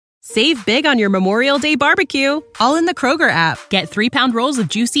Save big on your Memorial Day barbecue, all in the Kroger app. Get 3-pound rolls of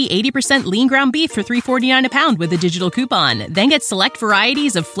juicy 80% lean ground beef for $3.49 a pound with a digital coupon. Then get select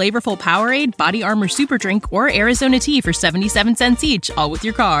varieties of flavorful Powerade, Body Armor Super Drink, or Arizona tea for 77 cents each, all with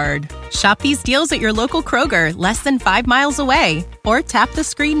your card. Shop these deals at your local Kroger, less than 5 miles away. Or tap the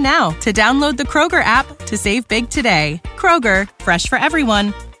screen now to download the Kroger app to save big today. Kroger, fresh for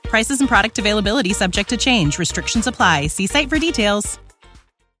everyone. Prices and product availability subject to change. Restrictions apply. See site for details.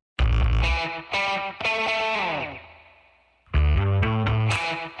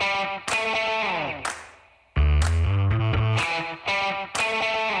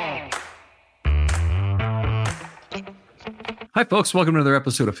 Hi, folks. Welcome to another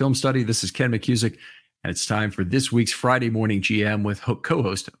episode of Film Study. This is Ken McCusick, and it's time for this week's Friday Morning GM with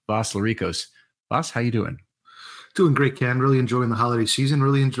co-host Vas Larikos. Vas, how you doing? Doing great, Ken. Really enjoying the holiday season.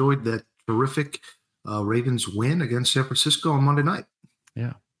 Really enjoyed that terrific Ravens win against San Francisco on Monday night.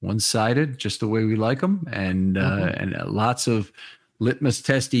 Yeah, one-sided, just the way we like them, and lots of litmus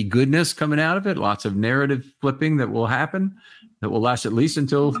testy goodness coming out of it. Lots of narrative flipping that will happen. That will last at least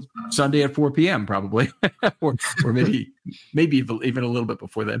until Sunday at 4 p.m. probably, or maybe even a little bit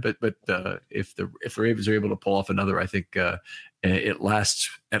before that. But if the Ravens are able to pull off another, I think it lasts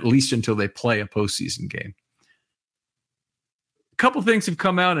at least until they play a postseason game. A couple things have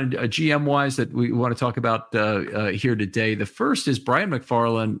come out and GM wise that we want to talk about here today. The first is Brian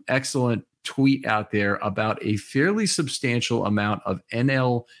McFarland, excellent tweet out there about a fairly substantial amount of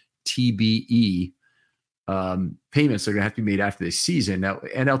NLTBE payments that are going to have to be made after the season. Now,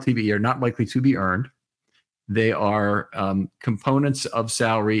 NLTBE are not likely to be earned. They are components of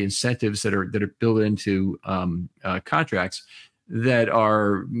salary incentives that are built into contracts that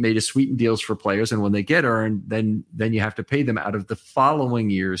are made as sweetened deals for players. And when they get earned, then you have to pay them out of the following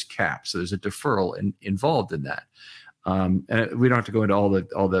year's cap. So there's a deferral involved in that. And we don't have to go into all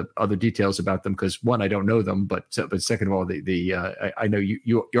the other details about them because one, I don't know them, but second of all, I know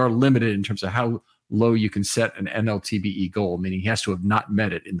you are limited in terms of how low you can set an NLTBE goal, meaning he has to have not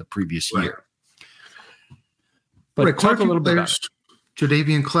met it in the previous year. But talk a little bit about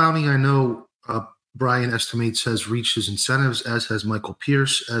Jadeveon Clowney. I know Brian estimates has reached his incentives, as has Michael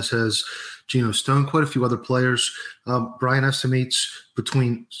Pierce, as has Geno Stone, quite a few other players. Brian estimates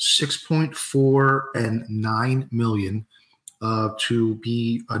between 6.4 and 9 million to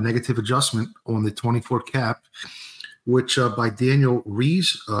be a negative adjustment on the 24 cap, which by Daniel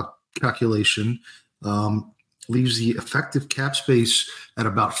Ree's calculation leaves the effective cap space at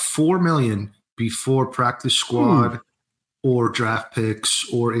about 4 million before practice squad or draft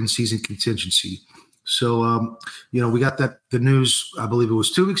picks or in-season contingency. So, we got the news, I believe it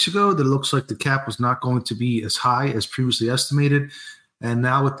was 2 weeks ago, that it looks like the cap was not going to be as high as previously estimated. And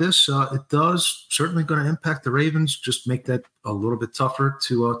now with this, it does certainly going to impact the Ravens, just make that a little bit tougher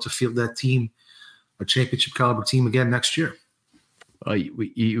to field that team, a championship caliber team again next year.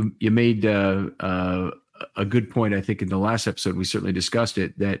 You made a good point. I think in the last episode, we certainly discussed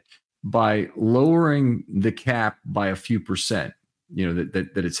it, that by lowering the cap by a few percent,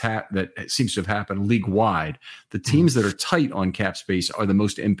 that it seems to have happened league wide. The teams that are tight on cap space are the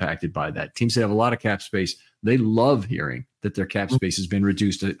most impacted by that. Teams that have a lot of cap space, they love hearing that their cap space has been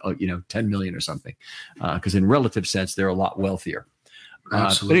reduced to 10 million or something, because in relative sense they're a lot wealthier.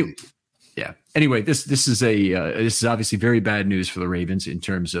 Absolutely. Anyway, this is obviously very bad news for the Ravens in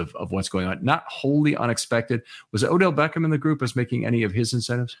terms of what's going on. Not wholly unexpected. Was Odell Beckham in the group as making any of his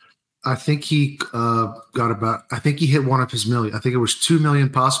incentives? I think he he hit one of his million. I think it was 2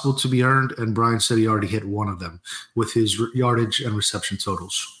 million possible to be earned, and Brian said he already hit one of them with his yardage and reception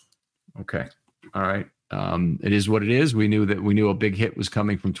totals. Okay. All right. It is what it is. We knew a big hit was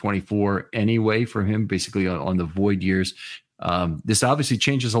coming from 24 anyway for him, basically on the void years. This obviously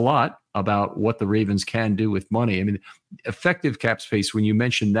changes a lot about what the Ravens can do with money. I mean, effective cap space, when you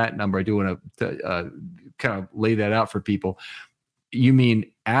mention that number, I do want to kind of lay that out for people. You mean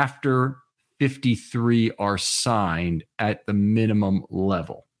after 53 are signed at the minimum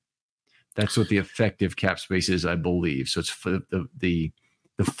level? That's what the effective cap space is, I believe. So it's for the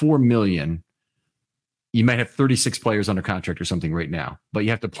 4 million. You might have 36 players under contract or something right now, but you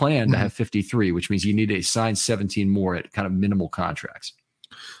have to plan to have 53, which means you need to sign 17 more at kind of minimal contracts.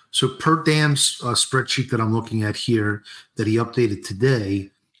 So per Dan's spreadsheet that I'm looking at here that he updated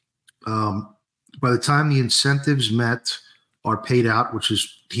today, by the time the incentives met are paid out, which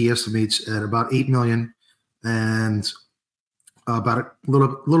is he estimates at about 8 million, and about a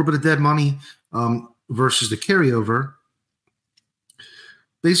little bit of dead money versus the carryover.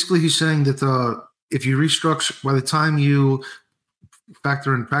 Basically, he's saying that if you restructure, by the time you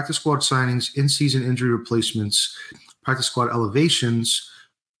factor in practice squad signings, in-season injury replacements, practice squad elevations,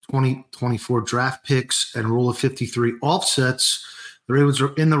 2024 draft picks and rule of 53 offsets, the Ravens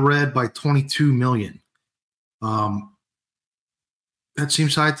are in the red by $22 million. That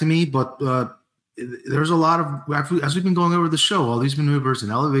seems high to me, but there's a lot of, as we've been going over the show, all these maneuvers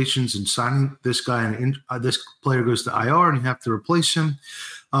and elevations and signing this guy, and this player goes to IR and you have to replace him.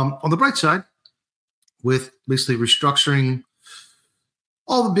 On the bright side, with basically restructuring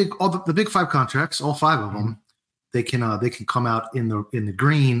all the big five contracts, all five of them, they can come out in the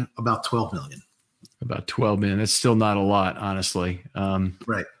green about $12 million. About $12 million. That's still not a lot, honestly.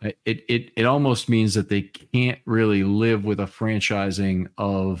 Right. It almost means that they can't really live with a franchising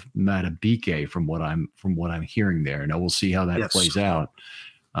of Madubuike from what I'm hearing there. Now we'll see how that plays out.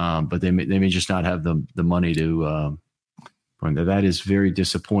 But they may just not have the money to. That is very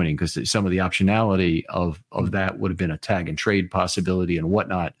disappointing because some of the optionality of that would have been a tag and trade possibility and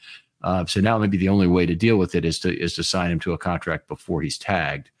whatnot. So now maybe the only way to deal with it is to sign him to a contract before he's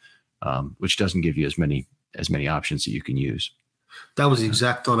tagged, which doesn't give you as many options that you can use. That was the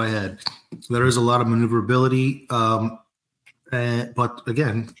exact thought I had. There is a lot of maneuverability, but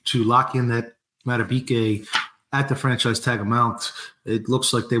again, to lock in that Madubuike at the franchise tag amount, it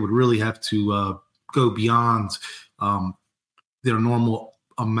looks like they would really have to go beyond their normal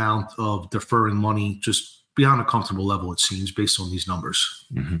amount of deferring money, just beyond a comfortable level, it seems, based on these numbers.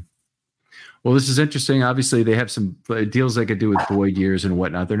 Mm-hmm. Well, this is interesting. Obviously, they have some deals they could do with void years and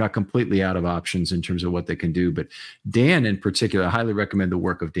whatnot. They're not completely out of options in terms of what they can do. But Dan, in particular, I highly recommend the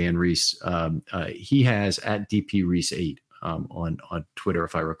work of Dan Reese. He has at DP Reese 8 on Twitter,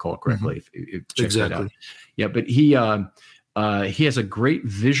 if I recall correctly. Mm-hmm. Check that out. Yeah, but he has a great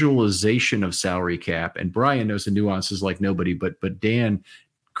visualization of salary cap, and Brian knows the nuances like nobody. But Dan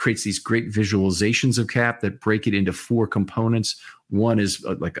creates these great visualizations of cap that break it into four components. One is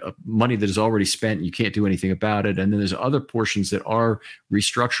like money that is already spent and you can't do anything about it. And then there's other portions that are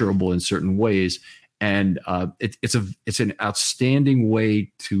restructurable in certain ways. And it's an outstanding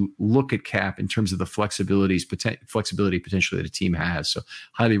way to look at cap in terms of the flexibility potentially that a team has. So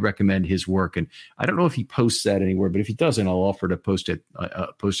highly recommend his work. And I don't know if he posts that anywhere, but if he doesn't, I'll offer to post it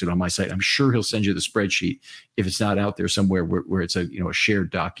on my site. I'm sure he'll send you the spreadsheet if it's not out there somewhere where it's a shared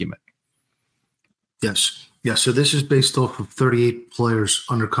document. Yes. Yeah. So this is based off of 38 players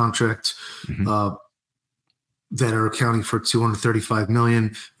under contract. Mm-hmm. That are accounting for $235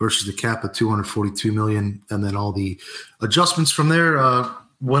 million versus the cap of $242 million. And then all the adjustments from there,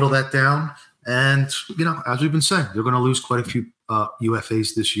 whittle that down. And, as we've been saying, they're going to lose quite a few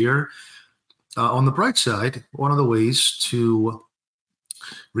UFAs this year. On the bright side, one of the ways to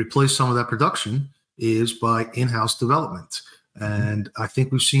replace some of that production is by in-house development. And I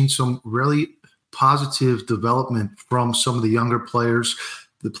think we've seen some really positive development from some of the younger players.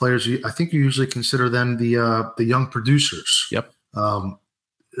 The players, I think you usually consider them the young producers. Yep.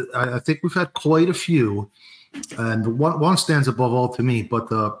 I think we've had quite a few, and one stands above all to me.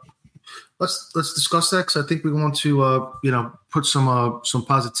 But let's discuss that, because I think we want to put some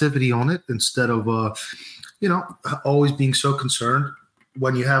positivity on it instead of always being so concerned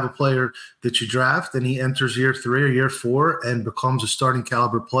when you have a player that you draft and he enters year 3 or year 4 and becomes a starting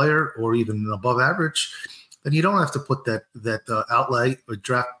caliber player or even an above average. Then you don't have to put that outlay with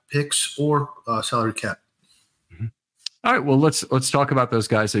draft picks or salary cap. Mm-hmm. All right. Well, let's talk about those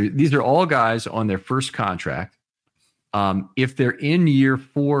guys. So these are all guys on their first contract. If they're in year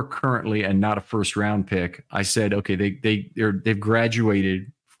 4 currently and not a first round pick, I said, okay, they've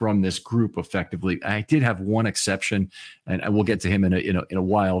graduated from this group effectively. I did have one exception, and I will get to him in a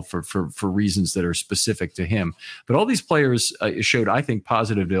while for reasons that are specific to him. But all these players showed, I think,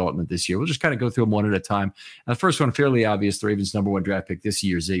 positive development this year. We'll just kind of go through them one at a time. And the first one, fairly obvious, the Ravens' number 1 draft pick this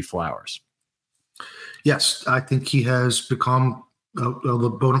year, Zay Flowers. Yes, I think he has become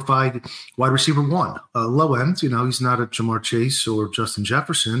the bona fide wide receiver 1. Low end, he's not a Jamar Chase or Justin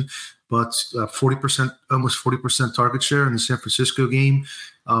Jefferson, but 40%, almost 40% target share in the San Francisco game.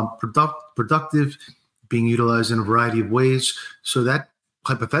 Productive, being utilized in a variety of ways. So that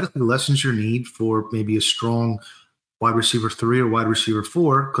hypothetically lessens your need for maybe a strong wide receiver 3 or wide receiver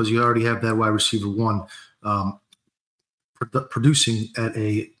 4, because you already have that wide receiver 1 producing at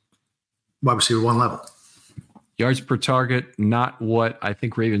a wide receiver 1 level. Yards per target, not what I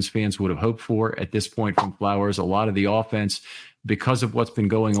think Ravens fans would have hoped for at this point from Flowers. A lot of the offense, because of what's been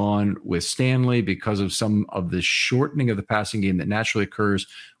going on with Stanley, because of some of the shortening of the passing game that naturally occurs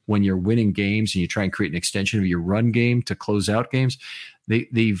when you're winning games and you try and create an extension of your run game to close out games,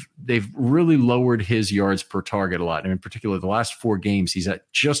 they've really lowered his yards per target a lot. And in particular, the last 4 games, he's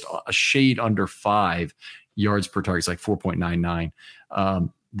at just a shade under 5 yards per target. It's like 4.99.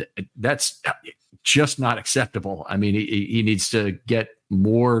 That's just not acceptable. I mean, he needs to get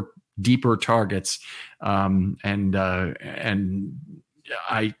more deeper targets.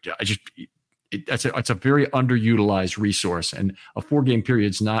 It's a very underutilized resource, and a 4-game period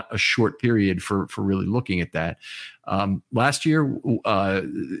is not a short period for really looking at that. Last year,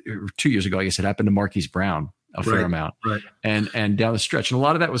 2 years ago, I guess it happened to Marquise Brown a fair amount, and down the stretch, and a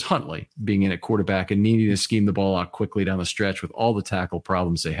lot of that was Huntley being in at quarterback and needing to scheme the ball out quickly down the stretch with all the tackle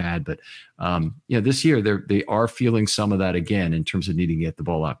problems they had. But this year they are feeling some of that again in terms of needing to get the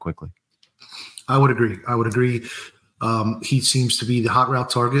ball out quickly. I would agree. He seems to be the hot route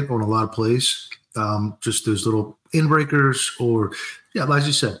target on a lot of plays. Just those little inbreakers, or as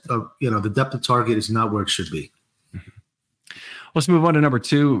you said, the depth of target is not where it should be. Let's move on to number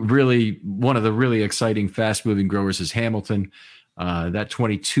 2. Really, one of the really exciting, fast-moving growers is Hamilton. That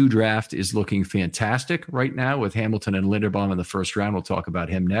 22 draft is looking fantastic right now with Hamilton and Linderbaum in the first round. We'll talk about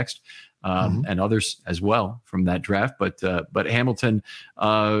him next, and others as well from that draft. But Hamilton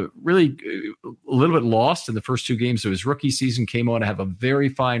really a little bit lost in the first 2 games of his rookie season. Came on to have a very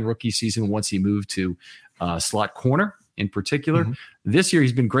fine rookie season once he moved to slot corner in particular. This year,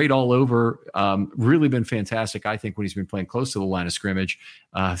 he's been great all over, really been fantastic, I think, when he's been playing close to the line of scrimmage.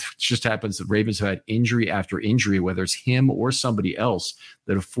 It just happens that Ravens have had injury after injury, whether it's him or somebody else,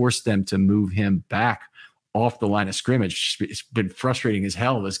 that have forced them to move him back off the line of scrimmage. It's been frustrating as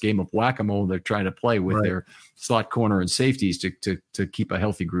hell, this game of whack-a-mole they're trying to play with their slot corner and safeties to keep a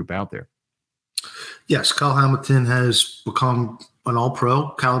healthy group out there. Yes, Kyle Hamilton has become an all-pro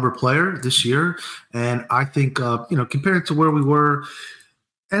caliber player this year. And I think, compared to where we were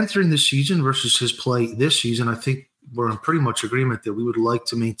entering the season versus his play this season, I think we're in pretty much agreement that we would like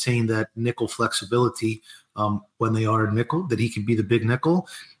to maintain that nickel flexibility when they are nickel, that he can be the big nickel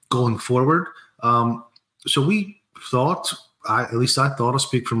going forward. So we thought, at least I thought, I'll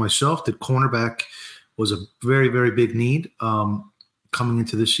speak for myself, that cornerback was a very, very big need coming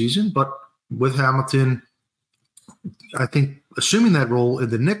into this season. But with Hamilton, I think assuming that role in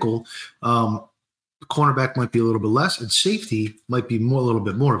the nickel, cornerback might be a little bit less, and safety might be a little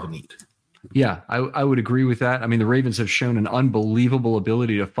bit more of a need. Yeah, I would agree with that. I mean, the Ravens have shown an unbelievable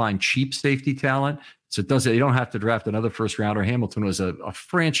ability to find cheap safety talent. So you don't have to draft another first rounder. Hamilton was a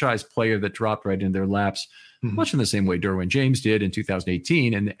franchise player that dropped right in their laps, much in the same way Derwin James did in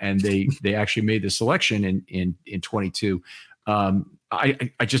 2018, and they actually made the selection in 22. The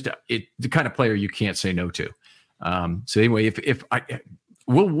kind of player you can't say no to. So anyway,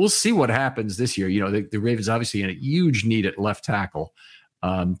 we'll see what happens this year. The Ravens obviously in a huge need at left tackle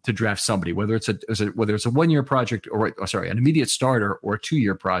to draft somebody, whether it's a 1-year project or an immediate starter or a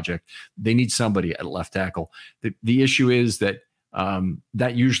 2-year project. They need somebody at left tackle. The issue is that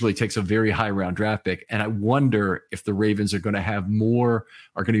that usually takes a very high round draft pick, and I wonder if the Ravens are going to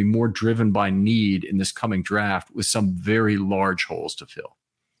be more driven by need in this coming draft with some very large holes to fill.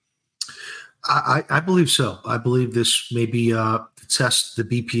 I believe so. I believe this may be to test the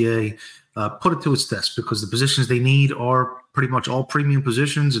BPA, put it to its test, because the positions they need are pretty much all premium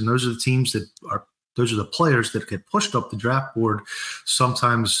positions, and those are the players that get pushed up the draft board,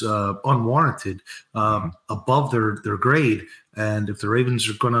 sometimes unwarranted, above their grade. And if the Ravens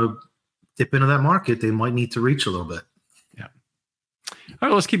are going to dip into that market, they might need to reach a little bit. All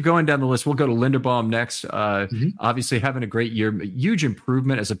right, let's keep going down the list. We'll go to Linderbaum next. Obviously having a great year, huge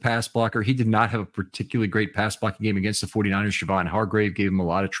improvement as a pass blocker. He did not have a particularly great pass blocking game against the 49ers. Javon Hargrave gave him a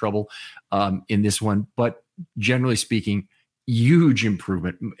lot of trouble in this one, but generally speaking, huge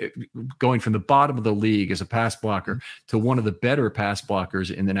improvement, going from the bottom of the league as a pass blocker to one of the better pass blockers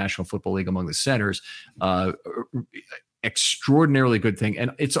in the National Football League among the centers. Extraordinarily good thing.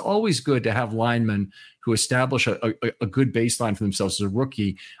 And it's always good to have linemen who establish a good baseline for themselves as a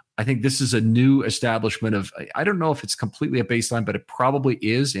rookie. I think this is a new establishment of, I don't know if it's completely a baseline, but it probably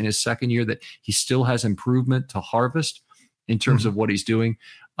is in his second year, that he still has improvement to harvest in terms of what he's doing.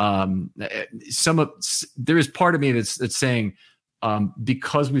 There is part of me that's saying,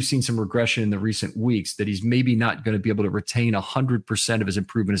 because we've seen some regression in the recent weeks, that he's maybe not going to be able to retain 100% of his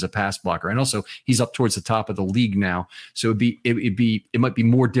improvement as a pass blocker. And also he's up towards the top of the league now. So it might be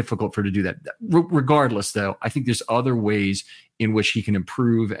more difficult for him to do that. Regardless though, I think there's other ways in which he can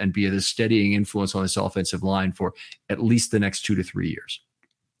improve and be a steadying influence on this offensive line for at least the next 2 to 3 years.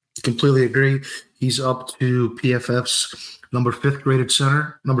 Completely agree. He's up to PFF's number 5th graded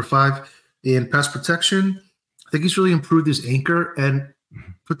center, number 5 in pass protection. I think he's really improved his anchor, and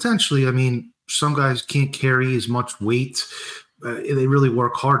potentially, some guys can't carry as much weight they really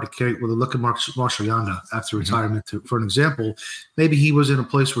work hard to carry. Well, look at Marshall Yanda after retirement. For an example, maybe he was in a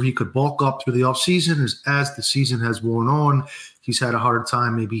place where he could bulk up through the offseason. As the season has worn on, he's had a hard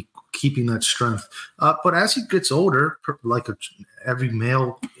time maybe keeping that strength. But as he gets older, like every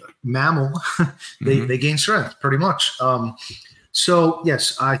male mammal, they gain strength pretty much. So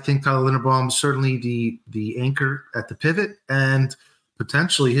yes, I think Tyler Linderbaum is certainly the anchor at the pivot, and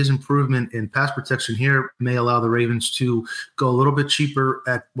potentially his improvement in pass protection here may allow the Ravens to go a little bit cheaper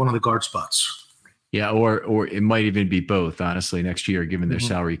at one of the guard spots. Yeah, or it might even be both, honestly, next year, given their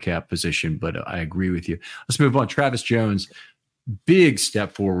salary cap position. But I agree with you. Let's move on. Travis Jones, big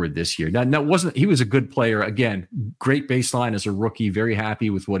step forward this year. Now he was a good player. Again, great baseline as a rookie, very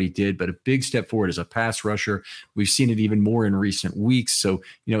happy with what he did, but a big step forward as a pass rusher. We've seen it even more in recent weeks. So,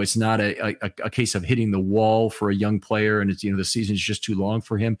 it's not a case of hitting the wall for a young player and it's, the season's just too long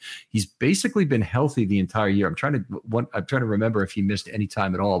for him. He's basically been healthy the entire year. I'm trying to remember if he missed any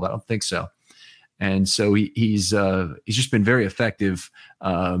time at all, but I don't think so. And so he's just been very effective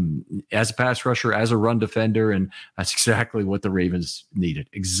as a pass rusher, as a run defender, and that's exactly what the Ravens needed.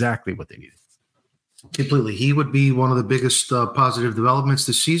 Exactly what they needed. Completely. He would be one of the biggest positive developments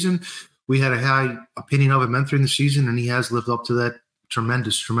this season. We had a high opinion of him entering the season, and he has lived up to that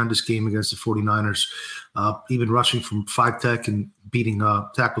tremendous game against the 49ers, even rushing from 5-tech and beating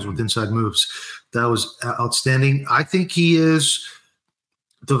tackles with inside moves. That was outstanding. I think he is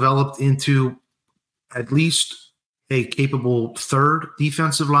developed into at least a capable third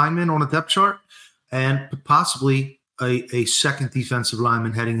defensive lineman on a depth chart, and possibly a second defensive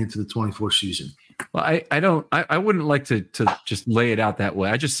lineman heading into the 24 season. Well, I wouldn't like to just lay it out that way.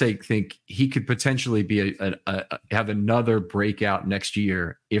 I just think he could potentially be have another breakout next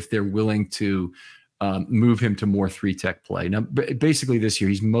year if they're willing to move him to more 3-tech play. Now, basically this year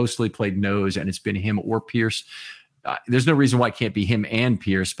he's mostly played nose, and it's been him or Pierce. There's no reason why it can't be him and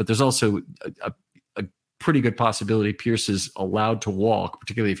Pierce, but there's also a pretty good possibility Pierce is allowed to walk,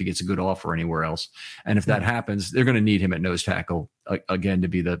 particularly if he gets a good offer anywhere else. And if that happens, they're going to need him at nose tackle again to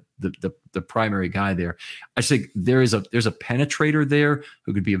be the primary guy there. I think there's a penetrator there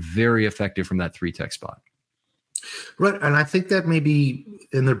who could be very effective from that 3-tech spot. Right. And I think that may be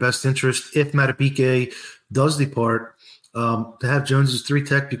in their best interest if Madubuike does depart, to have Jones as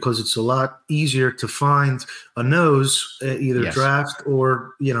 3-tech, because it's a lot easier to find a nose either draft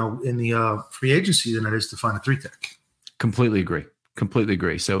or, in the free agency than it is to find a 3-tech. Completely agree.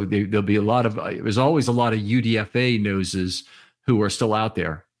 So there'll be there's always a lot of UDFA noses who are still out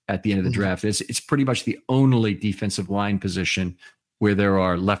there at the end of the draft. It's pretty much the only defensive line position where there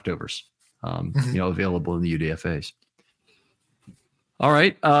are leftovers, available in the UDFAs. All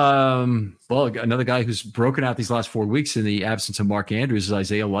right. Well, another guy who's broken out these last 4 weeks in the absence of Mark Andrews is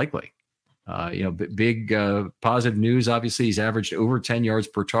Isaiah Likely. Big positive news. Obviously, he's averaged over 10 yards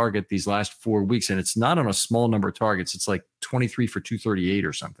per target these last 4 weeks, and it's not on a small number of targets. It's like 23 for 238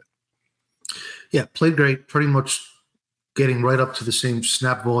 or something. Yeah, played great. Pretty much getting right up to the same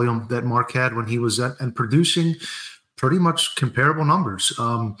snap volume that Mark had when he was at, and producing pretty much comparable numbers.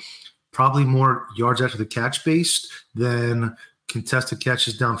 Probably more yards after the catch based than contested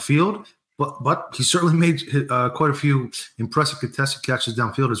catches downfield, but he certainly made quite a few impressive contested catches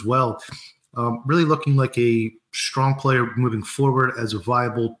downfield as well. Really looking like a strong player moving forward as a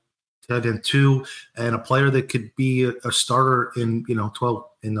viable tight end 2, and a player that could be a starter in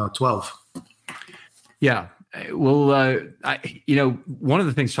 12. Yeah. Well, one of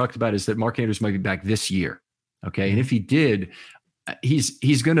the things talked about is that Mark Andrews might be back this year. Okay, and if he did,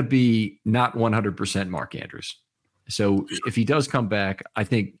 he's going to be not 100% Mark Andrews. So if he does come back, I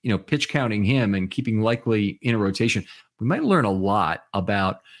think, pitch counting him and keeping Likely in a rotation, we might learn a lot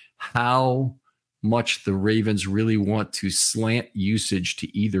about how much the Ravens really want to slant usage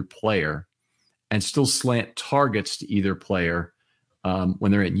to either player and still slant targets to either player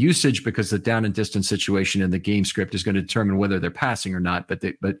when they're in usage, because the down and distance situation in the game script is going to determine whether they're passing or not. But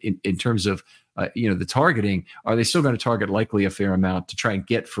in terms of, the targeting, are they still going to target Likely a fair amount to try and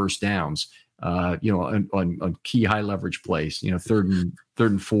get first downs? On key high leverage plays, third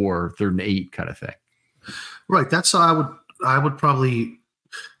and 4, 3rd and 8 kind of thing. Right. That's how I would probably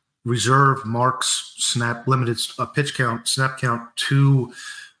reserve Mark's limited pitch count, snap count to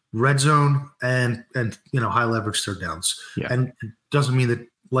red zone and high leverage third downs. Yeah. And it doesn't mean that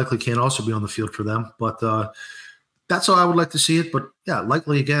Likely can't also be on the field for them, but that's how I would like to see it. But yeah,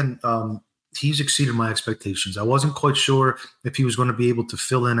 Likely again. He's exceeded my expectations. I wasn't quite sure if he was going to be able to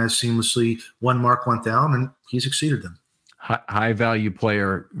fill in as seamlessly when Mark went down, and he's exceeded them. High value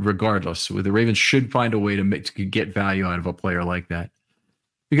player, regardless. The Ravens should find a way to get value out of a player like that.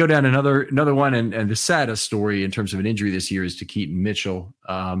 We go down another one, and the saddest story in terms of an injury this year is to Keaton Mitchell.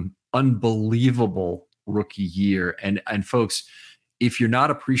 Unbelievable rookie year. And folks, if you're not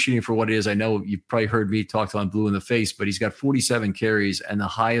appreciating for what it is, I know you've probably heard me talk till I'm blue in the face, but he's got 47 carries and the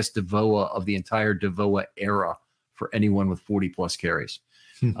highest DVOA of the entire DVOA era for anyone with 40 plus carries.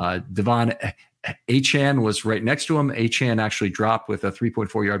 Devon Achane was right next to him. Achane actually dropped with a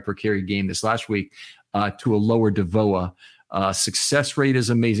 3.4 yard per carry game this last week to a lower DVOA. Success rate is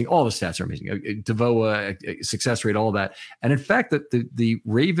amazing. All the stats are amazing. DVOA, success rate, all that. And in fact, that the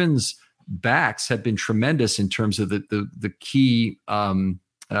Ravens backs have been tremendous in terms of the key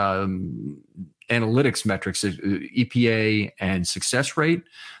analytics metrics, EPA and success rate.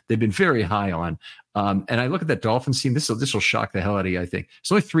 They've been very high on. And I look at that Dolphins team. This will shock the hell out of you, I think.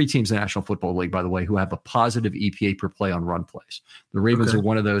 There's only 3 teams in the National Football League, by the way, who have a positive EPA per play on run plays. The Ravens are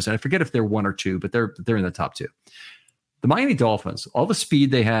one of those. And I forget if they're 1 or 2, but they're in the top 2. The Miami Dolphins, all the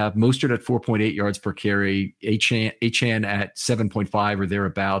speed they have, Mostert at 4.8 yards per carry, Achane at 7.5 or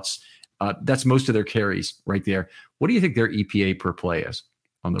thereabouts. That's most of their carries right there. What do you think their EPA per play is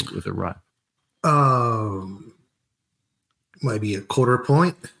with the run? Might be a quarter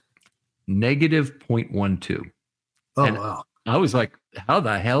point. Negative 0.12. Oh, and wow. I was like, how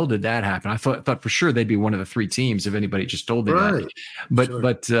the hell did that happen? I thought for sure they'd be one of the 3 teams if anybody just told me that.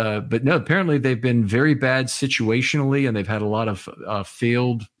 But no, apparently they've been very bad situationally, and they've had a lot of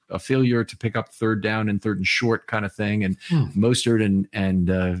failure to pick up third down and third and short kind of thing. And Mostert and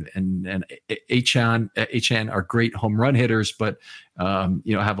Achane are great home run hitters, but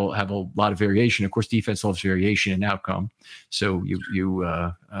have a lot of variation. Of course, defense loves variation in outcome, so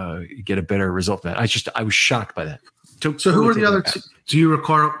you get a better result than that. I was shocked by that. So who are the other 2? Do you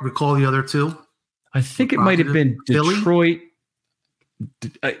recall the other 2? I think it might have been Detroit.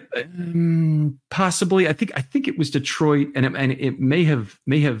 Possibly. I think it was Detroit, and it may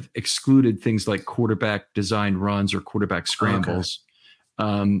have excluded things like quarterback designed runs or quarterback scrambles.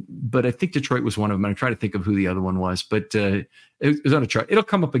 But I think Detroit was one of them. I'm trying to think of who the other one was, but it was on a chart. It'll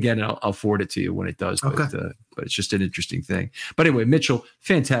come up again, and I'll forward it to you when it does. Okay. But it's just an interesting thing. But anyway, Mitchell,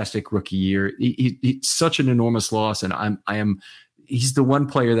 fantastic rookie year. He's such an enormous loss, and he's the one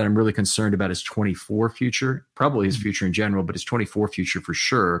player that I'm really concerned about his 24 future, probably his future in general, but his 24 future for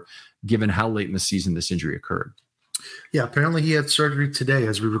sure, given how late in the season this injury occurred. Yeah, apparently he had surgery today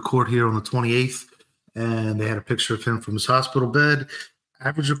as we record here on the 28th, and they had a picture of him from his hospital bed.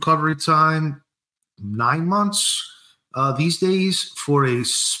 Average recovery time, 9 months these days for a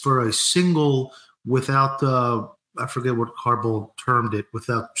single without I forget what Harbaugh termed it,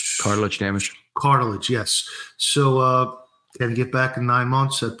 without cartilage damage. Cartilage, yes. So can get back in 9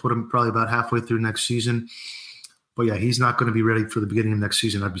 months. That put him probably about halfway through next season. But yeah, he's not going to be ready for the beginning of next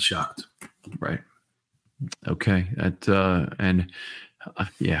season. I'd be shocked. Right. Okay. It's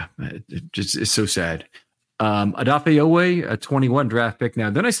so sad. Odafe Oweh, a 21 draft pick. Now,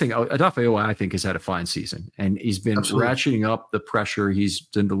 the nice thing, Odafe Oweh, I think, has had a fine season, and he's been ratcheting up the pressure. He's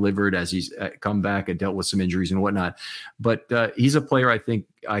been delivered as he's come back and dealt with some injuries and whatnot. But he's a player I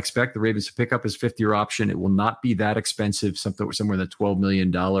expect the Ravens to pick up his 5th-year option. It will not be that expensive, somewhere in the $12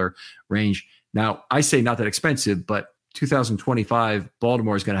 million range. Now, I say not that expensive, but 2025,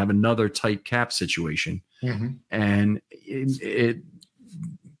 Baltimore is going to have another tight cap situation. Mm-hmm. And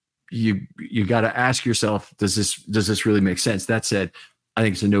you got to ask yourself, does this really make sense? That said, I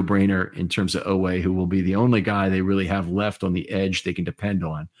think it's a no-brainer in terms of Oweh, who will be the only guy they really have left on the edge they can depend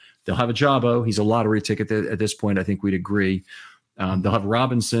on. They'll have Ajabo. He's a lottery ticket at this point. I think we'd agree. They'll have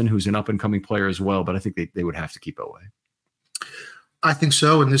Robinson, who's an up-and-coming player as well, but I think they would have to keep Oweh. I think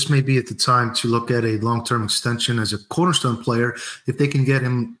so, and this may be at the time to look at a long-term extension as a cornerstone player if they can get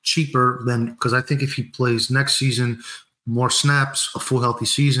him cheaper than, because I think if he plays next season, more snaps, a full healthy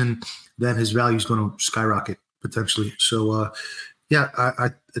season, then his value is going to skyrocket potentially. So,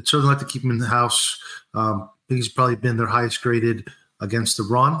 I'd certainly like to keep him in the house. He's probably been their highest graded against the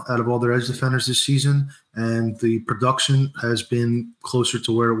run out of all their edge defenders this season, and the production has been closer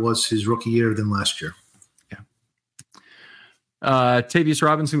to where it was his rookie year than last year. Tavius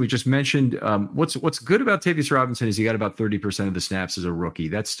Robinson, we just mentioned. What's good about Tavius Robinson is he got about 30% of the snaps as a rookie.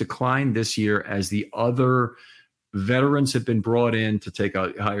 That's declined this year as the other veterans have been brought in to take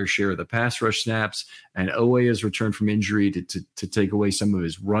a higher share of the pass rush snaps, and Oweh has returned from injury to take away some of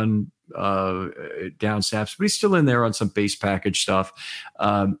his run down snaps, but he's still in there on some base package stuff.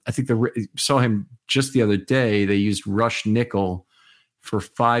 I think saw him just the other day. They used rush nickel for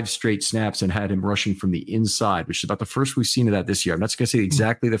 5 straight snaps and had him rushing from the inside, which is about the first we've seen of that this year. I'm not going to say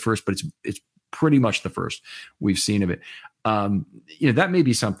exactly the first, but it's pretty much the first we've seen of it. That may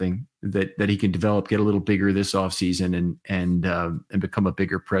be something that he can develop, get a little bigger this offseason and become a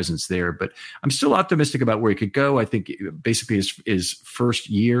bigger presence there. But I'm still optimistic about where he could go. I think basically his first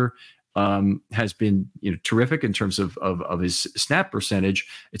year has been terrific in terms of his snap percentage.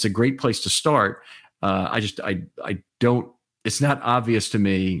 It's a great place to start. I don't. It's not obvious to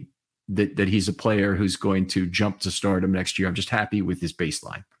me that he's a player who's going to jump to stardom next year. I'm just happy with his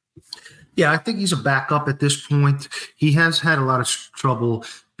baseline. Yeah, I think he's a backup at this point. He has had a lot of trouble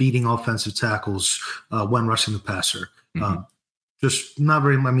beating offensive tackles when rushing the passer. Mm-hmm. Just not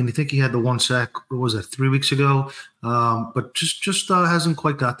very. I mean, I think he had the one sack. What was it, 3 weeks ago? But just hasn't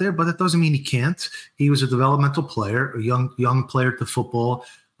quite got there. But that doesn't mean he can't. He was a developmental player, a young player to football,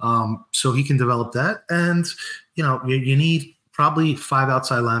 so he can develop that. And you need probably 5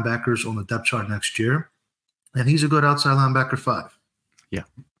 outside linebackers on the depth chart next year, and he's a good outside linebacker 5. Yeah.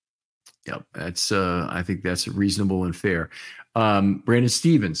 Yep, that's. I think that's reasonable and fair. Brandon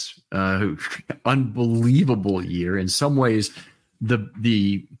Stephens, who unbelievable year in some ways,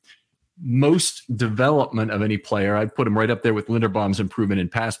 the most development of any player. I'd put him right up there with Linderbaum's improvement in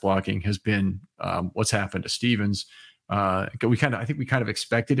pass blocking has been what's happened to Stephens. I think we kind of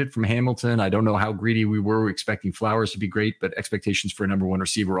expected it from Hamilton. I don't know how greedy we were. Expecting Flowers to be great, but expectations for a number one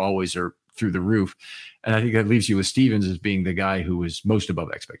receiver always are through the roof. And I think that leaves you with Stephens as being the guy who was most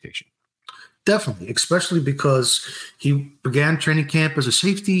above expectation. Definitely, especially because he began training camp as a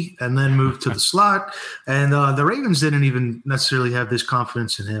safety and then moved to the slot. And the Ravens didn't even necessarily have this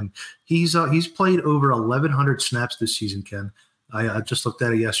confidence in him. He's played over 1,100 snaps this season, Ken. I just looked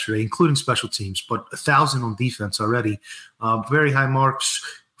at it yesterday, including special teams, but 1,000 on defense already. Very high marks,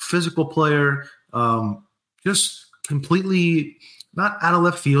 physical player, just completely not out of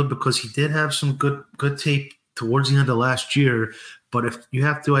left field because he did have some good tape towards the end of last year. But if you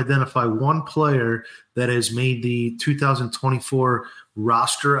have to identify one player that has made the 2024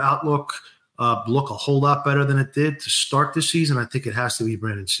 roster outlook look a whole lot better than it did to start this season, I think it has to be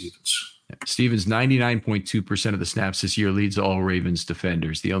Brandon Stephens. Stephens, 99.2% of the snaps this year, leads all Ravens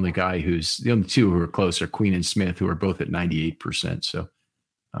defenders. The only two who are close are Queen and Smith, who are both at 98%. So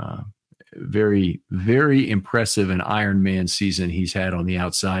very, very impressive and Iron Man season he's had on the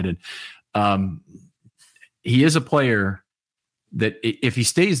outside. And he is a player that if he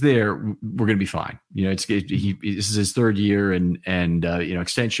stays there, we're going to be fine. This is his third year, and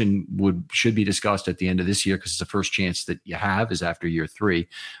extension should be discussed at the end of this year because it's the first chance that you have is after year 3.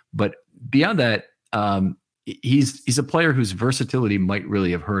 But beyond that, he's a player whose versatility might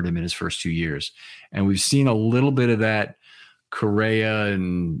really have hurt him in his first 2 years, and we've seen a little bit of that. Correa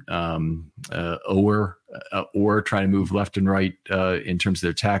and Orr trying to move left and right in terms of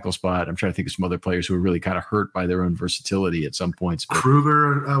their tackle spot. I'm trying to think of some other players who are really kind of hurt by their own versatility at some points. But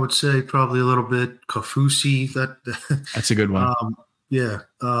Kruger, I would say probably a little bit. Kafusi, that's a good one. Yeah.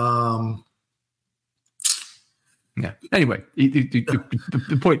 Yeah. Anyway,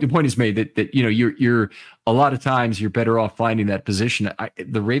 the point is made that you're a lot of times you're better off finding that position.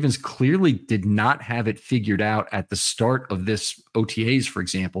 The Ravens clearly did not have it figured out at the start of this OTAs, for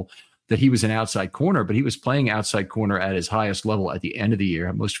example, that he was an outside corner, but he was playing outside corner at his highest level at the end of the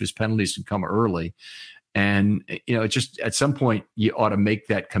year. Most of his penalties would come early, and it just at some point you ought to make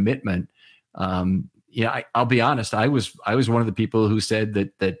that commitment. I'll be honest. I was one of the people who said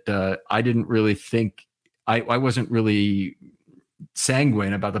that I didn't really think. I wasn't you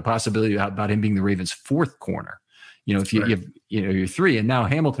sanguine about the possibility about him being the Ravens' 4th corner. If you have you're 3, and now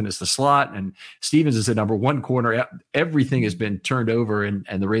Hamilton is the slot, and Stephens is the number 1 corner. Everything has been turned over, and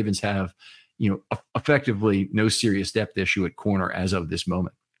the Ravens have effectively no serious depth issue at corner as of this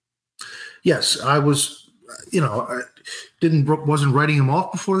moment. Yes, I was. I wasn't writing him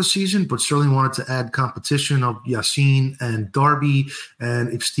off before the season, but certainly wanted to add competition of Yassine and Darby. And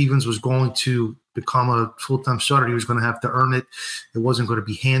if Stephens was going to become a full-time starter, he was going to have to earn it. It wasn't going to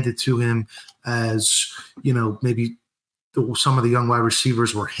be handed to him as, maybe some of the young wide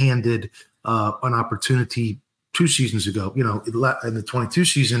receivers were handed an opportunity 2 seasons ago. In the 22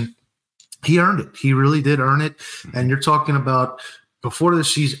 season, he earned it. He really did earn it. And you're talking about before the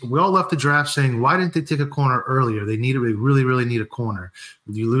season, we all left the draft saying, why didn't they take a corner earlier? They really, really need a corner.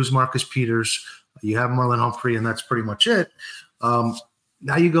 You lose Marcus Peters, you have Marlon Humphrey, and that's pretty much it.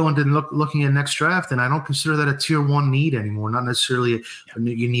 Now you go into looking at next draft, and I don't consider that a tier 1 need anymore. Not necessarily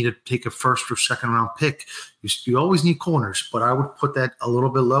you need to take a 1st or 2nd round pick. You always need corners, but I would put that a little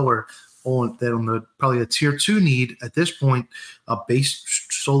bit lower on the probably a tier 2 need at this point,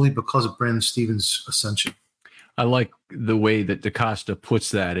 based solely because of Brandon Stephens' ascension. I like the way that DaCosta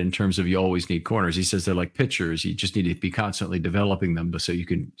puts that in terms of you always need corners. He says they're like pitchers. You just need to be constantly developing them so you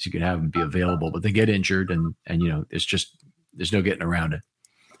can have them be available. But they get injured, and it's just There's no getting around it.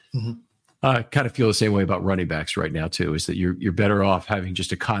 Mm-hmm. I kind of feel the same way about running backs right now too. Is that you're better off having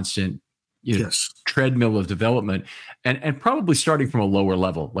just a constant, treadmill of development, and probably starting from a lower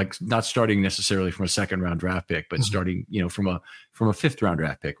level, like not starting necessarily from a second round draft pick, but starting from a fifth round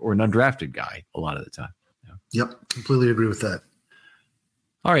draft pick or an undrafted guy a lot of the time. Yeah. Yep, completely agree with that.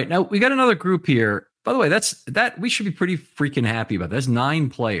 All right, now we got another group here. By the way, that we should be pretty freaking happy about. That's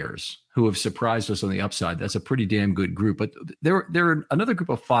 9 players who have surprised us on the upside. That's a pretty damn good group. But there are another group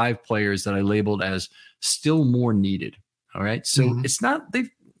of 5 players that I labeled as still more needed. All right, so it's not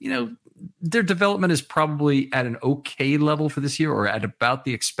their development is probably at an okay level for this year or at about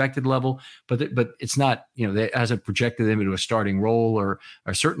the expected level, but it's not, that hasn't projected them into a starting role or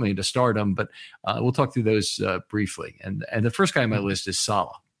certainly into stardom. But we'll talk through those briefly. And the first guy on my list is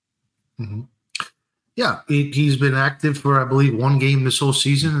Salah. Mm-hmm. Yeah, he's been active for, I believe, 1 game this whole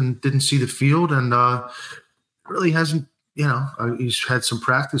season and didn't see the field, and really hasn't, he's had some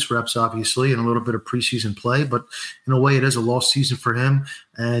practice reps, obviously, and a little bit of preseason play, but in a way it is a lost season for him,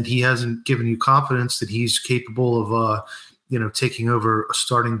 and he hasn't given you confidence that he's capable of, taking over a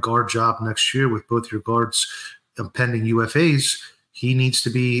starting guard job next year with both your guards pending UFAs. He needs to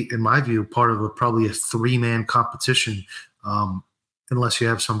be, in my view, part of probably a 3-man competition, unless you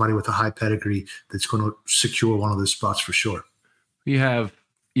have somebody with a high pedigree that's going to secure one of those spots for sure. You have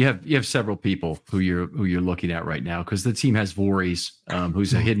several people who you're looking at right now, because the team has Voorhees,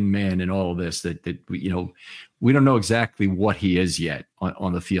 who's a hidden man in all of this. That we don't know exactly what he is yet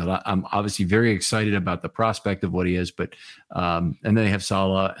on the field. I'm obviously very excited about the prospect of what he is, but and then they have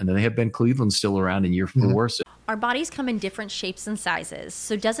Salah, and then they have Ben Cleveland still around in year 4. So. Our bodies come in different shapes and sizes,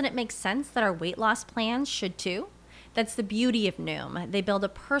 so doesn't it make sense that our weight loss plans should too? That's the beauty of Noom. They build a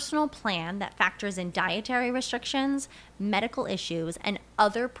personal plan that factors in dietary restrictions, medical issues, and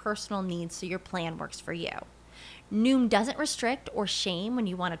other personal needs so your plan works for you. Noom doesn't restrict or shame when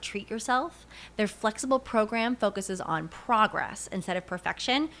you want to treat yourself. Their flexible program focuses on progress instead of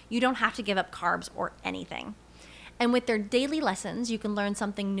perfection. You don't have to give up carbs or anything. And with their daily lessons, you can learn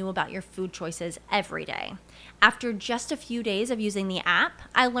something new about your food choices every day. After just a few days of using the app,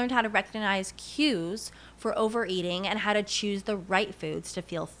 I learned how to recognize cues for overeating and how to choose the right foods to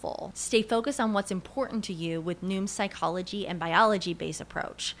feel full. Stay focused on what's important to you with Noom's psychology and biology-based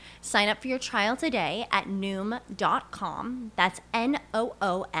approach. Sign up for your trial today at Noom.com. That's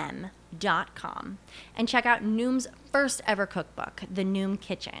NOOM.com. And check out Noom's first ever cookbook, The Noom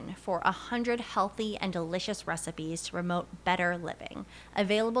Kitchen, for 100 healthy and delicious recipes to promote better living.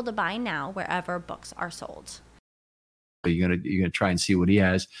 Available to buy now wherever books are sold. You're gonna try and see what he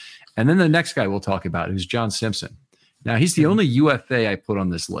has. And then the next guy we'll talk about, who's John Simpson. Now, he's the only UFA I put on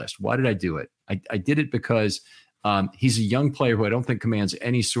this list. Why did I do it? I did it because he's a young player who I don't think commands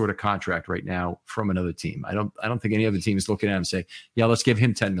any sort of contract right now from another team. I don't think any other team is looking at him and say, yeah, let's give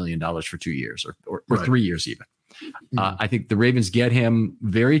him $10 million for 2 years or 3 years even. I think the Ravens get him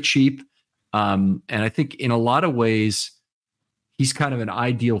very cheap. And I think in a lot of ways, he's kind of an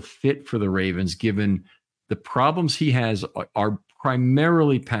ideal fit for the Ravens, given the problems he has are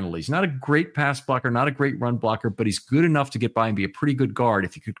primarily penalties. Not a great pass blocker, not a great run blocker, but he's good enough to get by and be a pretty good guard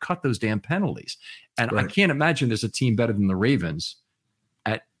if he could cut those damn penalties. And I can't imagine there's a team better than the Ravens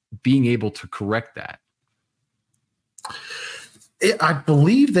at being able to correct that. I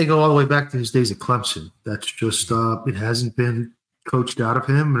believe they go all the way back to his days at Clemson. That's just it hasn't been coached out of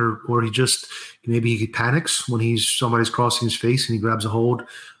him, or he just maybe he panics when somebody's crossing his face and he grabs a hold.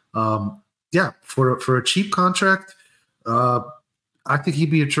 For a cheap contract, I think he'd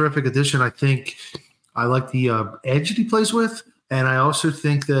be a terrific addition. I think I like the edge that he plays with, and I also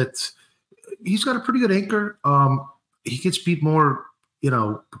think that he's got a pretty good anchor. He gets beat more,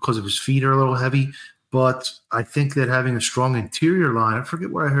 because of his feet are a little heavy, but I think that having a strong interior line, I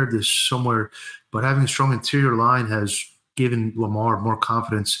forget where I heard this somewhere, but having a strong interior line has given Lamar more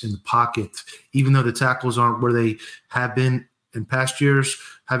confidence in the pocket, even though the tackles aren't where they have been in past years.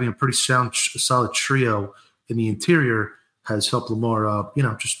 Having a pretty solid trio in the interior has helped Lamar,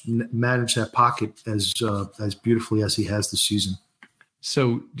 just manage that pocket as beautifully as he has this season.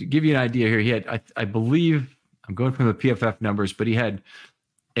 So to give you an idea here, he had, I believe, I'm going from the PFF numbers, but he had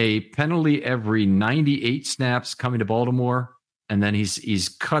a penalty every 98 snaps coming to Baltimore, and then he's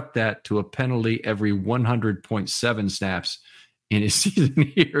cut that to a penalty every 100.7 snaps in his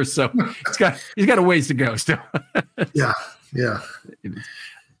season here. So he's got a ways to go still. Yeah.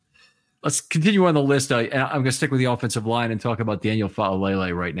 Let's continue on the list. I'm going to stick with the offensive line and talk about Daniel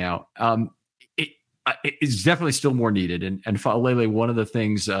Faalele right now. It's definitely still more needed. And Faalele, one of the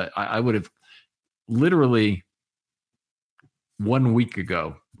things I would have literally 1 week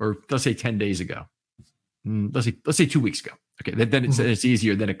ago, or let's say 10 days ago, let's say 2 weeks ago. Okay, then it's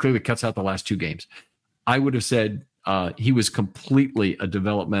easier. Then it clearly cuts out the last 2 games. I would have said he was completely a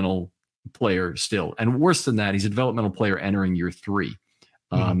developmental player still, and worse than that, he's a developmental player entering year 3,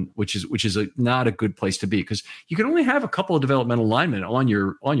 which is not a good place to be, because you can only have a couple of developmental linemen on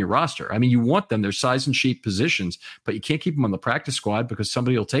your roster. I mean, you want them; they're size and shape positions, but you can't keep them on the practice squad because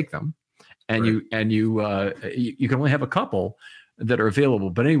somebody will take them, and right. you can only have a couple that are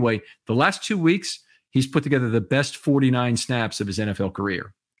available. But anyway, the last 2 weeks, he's put together the best 49 snaps of his NFL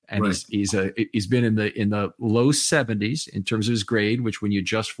career. And right. he's been in the low 70s in terms of his grade, which when you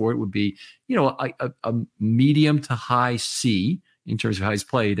adjust for it would be, a medium to high C in terms of how he's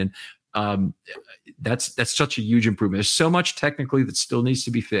played. And that's such a huge improvement. There's so much technically that still needs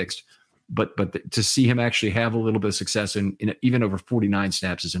to be fixed, but to see him actually have a little bit of success in even over 49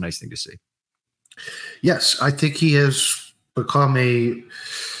 snaps is a nice thing to see. Yes, I think he has become a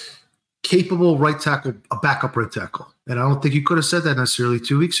capable right tackle, a backup right tackle. And I don't think you could have said that necessarily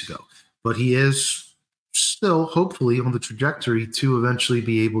 2 weeks ago, but he is still hopefully on the trajectory to eventually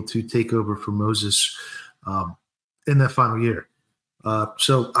be able to take over for Moses in that final year.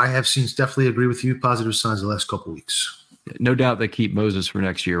 So I have seen, definitely agree with you, positive signs the last couple of weeks. No doubt they keep Moses for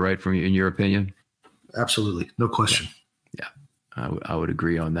next year, right? In your opinion? Absolutely. No question. Yeah. I would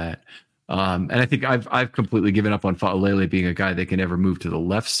agree on that. And I think I've completely given up on Fa'alele being a guy that can ever move to the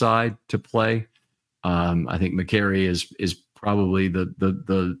left side to play. I think McCary is probably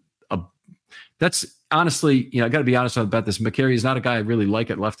that's honestly, I got to be honest about this. McCary is not a guy I really like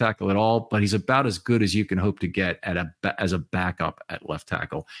at left tackle at all, but he's about as good as you can hope to get as a backup at left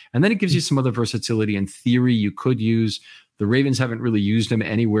tackle. And then it gives you some other versatility. In theory, you could use. The Ravens haven't really used him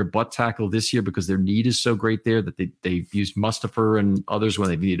anywhere but tackle this year because their need is so great there that they've used Mustipher and others when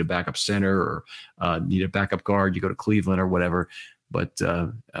they need a backup center or need a backup guard. You go to Cleveland or whatever. But it's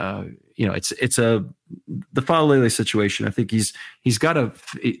the Fa'alele situation. I think he's got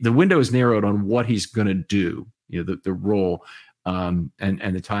the window is narrowed on what he's going to do. The role, and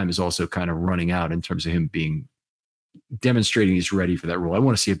the time is also kind of running out in terms of him demonstrating he's ready for that role. I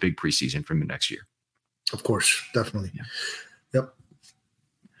want to see a big preseason from him next year. Of course, definitely. Yeah.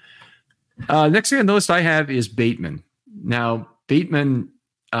 Yep. Next thing on the list I have is Bateman. Now, Bateman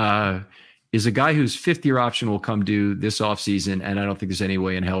is a guy whose 5th-year option will come due this offseason, and I don't think there's any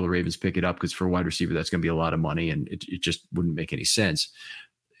way in hell the Ravens pick it up because for a wide receiver, that's going to be a lot of money, and it just wouldn't make any sense.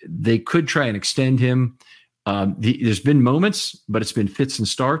 They could try and extend him. There's been moments, but it's been fits and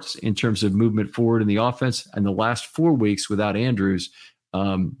starts in terms of movement forward in the offense. And the last 4 weeks without Andrews,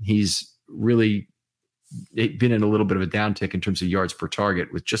 he's really been in a little bit of a downtick in terms of yards per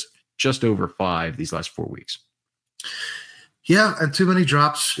target with just over 5 these last 4 weeks. Yeah, and too many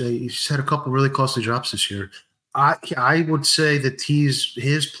drops. He's had a couple really costly drops this year. I would say that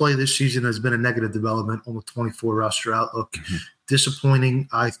his play this season has been a negative development on the 24 roster outlook. Mm-hmm. Disappointing.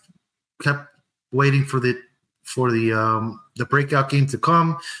 I kept waiting for the breakout game to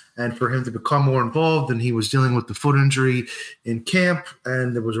come and for him to become more involved. And he was dealing with the foot injury in camp,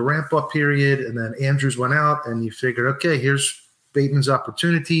 and there was a ramp up period. And then Andrews went out, and you figured, okay, here's Bateman's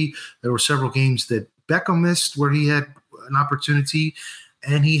opportunity. There were several games that Beckham missed where he had an opportunity,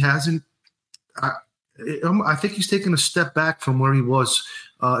 and he hasn't. I think he's taken a step back from where he was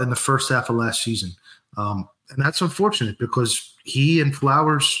in the first half of last season. And that's unfortunate because he and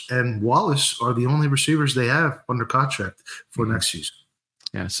Flowers and Wallace are the only receivers they have under contract for next season.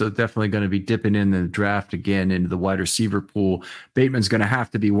 Yeah, so definitely going to be dipping in the draft again into the wide receiver pool. Bateman's going to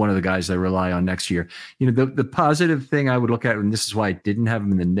have to be one of the guys I rely on next year. The positive thing I would look at, and this is why I didn't have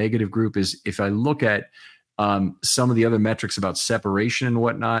him in the negative group, is if I look at some of the other metrics about separation and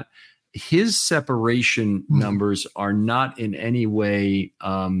whatnot, his separation numbers are not in any way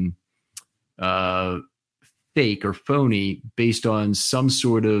fake or phony based on some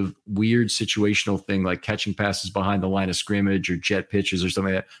sort of weird situational thing like catching passes behind the line of scrimmage or jet pitches or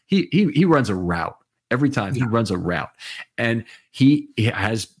something like that. He runs a route every time. He runs a route, and he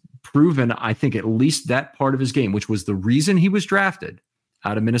has proven, I think, at least that part of his game, which was the reason he was drafted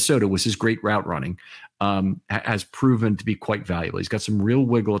out of Minnesota, was his great route running, has proven to be quite valuable. He's got some real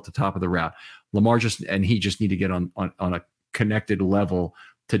wiggle at the top of the route. Lamar he just need to get on a connected level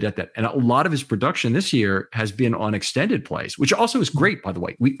to get that. And a lot of his production this year has been on extended plays, which also is great, by the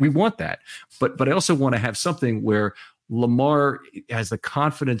way. We want that. But I also want to have something where Lamar has the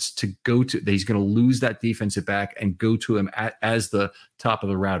confidence to go to, that he's going to lose that defensive back and go to him as the top of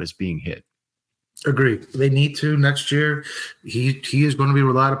the route is being hit. Agree. They need to next year. He is going to be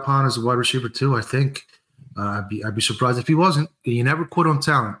relied upon as a wide receiver too, I think. I'd be surprised if he wasn't. You never quit on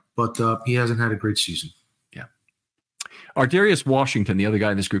talent, but he hasn't had a great season. Ardarius Washington, the other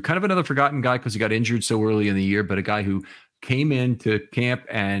guy in this group, kind of another forgotten guy because he got injured so early in the year, but a guy who came into camp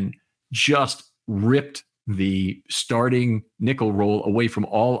and just ripped the starting nickel role away from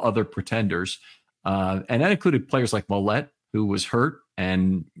all other pretenders. And that included players like Mollett, who was hurt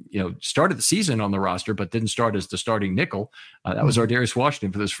and started the season on the roster, but didn't start as the starting nickel. That was Ardarius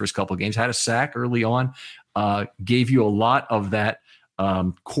Washington for those first couple of games. Had a sack early on, gave you a lot of that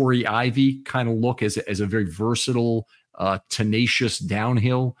Corey Ivy kind of look as a very versatile, tenacious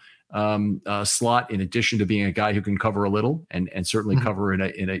downhill slot. In addition to being a guy who can cover a little and certainly cover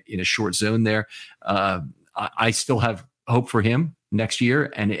in a short zone there. I still have hope for him next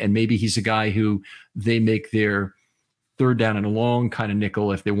year, and maybe he's a guy who they make their third down and a long kind of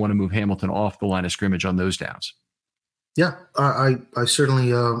nickel if they want to move Hamilton off the line of scrimmage on those downs. Yeah, I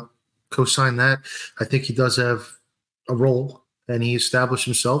certainly co-sign that. I think he does have a role, and he established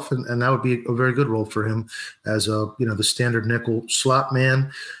himself, and that would be a very good role for him as the standard nickel slot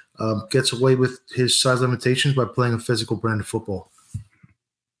man. Gets away with his size limitations by playing a physical brand of football.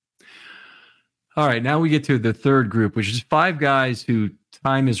 All right, now we get to the third group, which is 5 guys who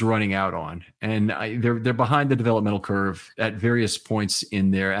time is running out on, and they're behind the developmental curve at various points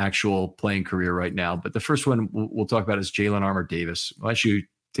in their actual playing career right now. But the first one we'll talk about is Jalyn Armour-Davis. Why don't you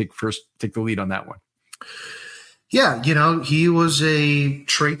take the lead on that one? Yeah, he was a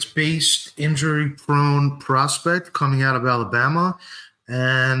traits-based, injury-prone prospect coming out of Alabama,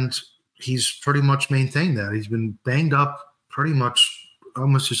 and he's pretty much maintained that. He's been banged up pretty much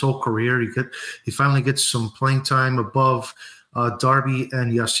almost his whole career. He finally gets some playing time above Darby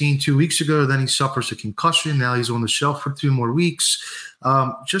and Yassine 2 weeks ago. Then he suffers a concussion. Now he's on the shelf for 2 more weeks.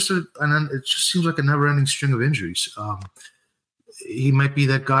 And then it just seems like a never-ending string of injuries. He might be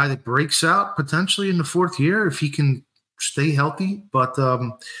that guy that breaks out potentially in the 4th year if he can stay healthy. But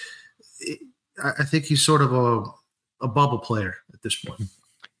I think he's sort of a bubble player at this point.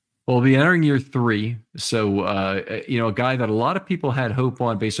 Well, he'll be entering year 3. So, a guy that a lot of people had hope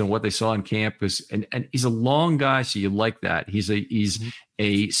on based on what they saw in campus, and he's a long guy, so you like that. He's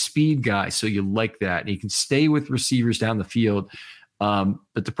a speed guy, so you like that. And he can stay with receivers down the field.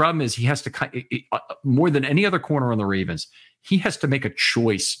 But the problem is he has to, more than any other corner on the Ravens, he has to make a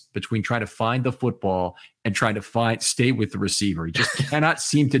choice between trying to find the football and trying to stay with the receiver. He just cannot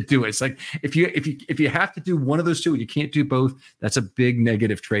seem to do it. It's like if you have to do one of those two, you can't do both. That's a big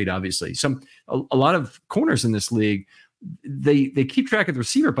negative trait, obviously. A lot of corners in this league, they keep track of the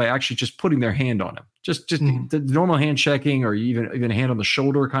receiver by actually just putting their hand on him. Just the normal hand checking, or even a hand on the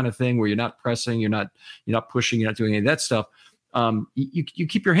shoulder kind of thing, where you're not pressing, you're not pushing, you're not doing any of that stuff. You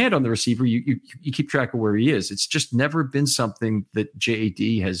keep your hand on the receiver. You keep track of where he is. It's just never been something that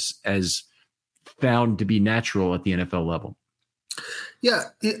JAD has found to be natural at the NFL level. Yeah,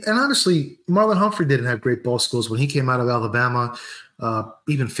 and honestly, Marlon Humphrey didn't have great ball skills when he came out of Alabama.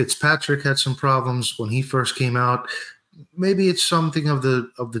 Even Fitzpatrick had some problems when he first came out. Maybe it's something of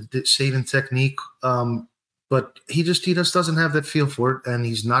the saving technique, but he just doesn't have that feel for it, and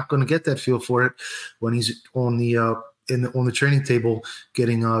he's not going to get that feel for it when he's on the training table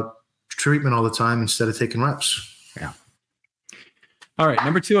getting treatment all the time instead of taking reps. Yeah. All right,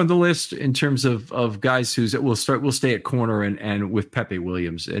 number 2 on the list in terms of guys we'll stay at corner and with Pepe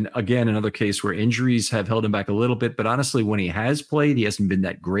Williams. And again, another case where injuries have held him back a little bit, but honestly, when he has played, he hasn't been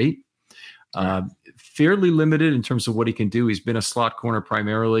that great. Fairly limited in terms of what he can do. He's been a slot corner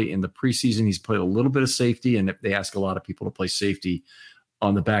primarily. In the preseason, he's played a little bit of safety, and they ask a lot of people to play safety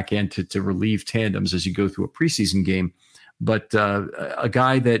on the back end to relieve tandems as you go through a preseason game. But a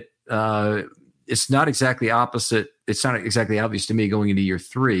guy that it's not exactly opposite. It's not exactly obvious to me going into year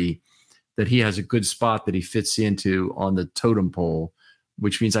 3 that he has a good spot that he fits into on the totem pole,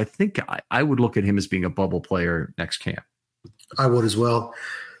 which means I think I would look at him as being a bubble player next camp. I would as well.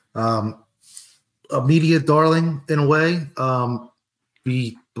 A media darling in a way,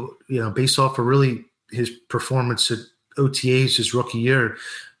 based off of really his performance at OTAs his rookie year,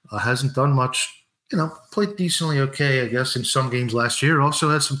 hasn't done much. Played decently okay, I guess, in some games last year. Also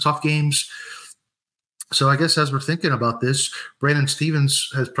had some tough games. So I guess as we're thinking about this, Brandon Stephens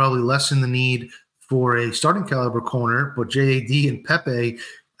has probably lessened the need for a starting caliber corner, but JAD and Pepe,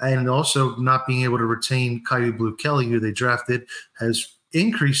 and also not being able to retain Kyu Blu Kelly, who they drafted, has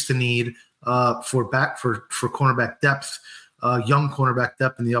increased the need for cornerback depth, young cornerback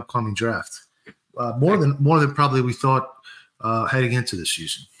depth in the upcoming draft. More than probably we thought heading into this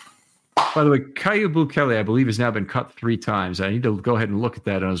season. By the way, Kyu Blu Kelly, I believe, has now been cut 3 times. I need to go ahead and look at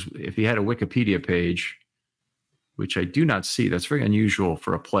that if he had a Wikipedia page, which I do not see. That's very unusual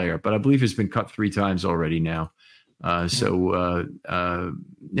for a player, but I believe he's been cut 3 times already now.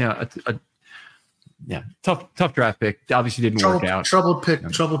 Yeah, tough draft pick. Obviously didn't work out. Trouble pick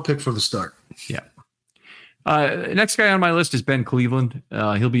from the start. Yeah. Next guy on my list is Ben Cleveland.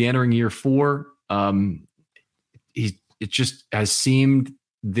 He'll be entering year 4. It just has seemed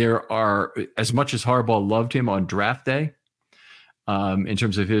there are, as much as Harbaugh loved him on draft day, in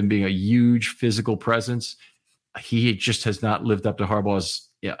terms of him being a huge physical presence, he just has not lived up to Harbaugh's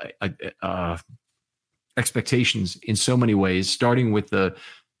expectations in so many ways, starting with the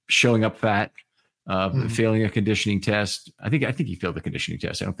showing up fat, failing a conditioning test. I think he failed the conditioning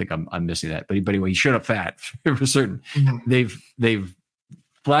test. I don't think I'm missing that. But anyway, he showed up fat for certain. Mm-hmm. They've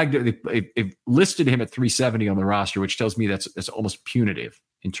flagged it. They've listed him at 370 on the roster, which tells me that's almost punitive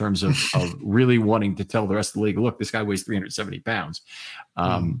in terms of really wanting to tell the rest of the league, look, this guy weighs 370 pounds.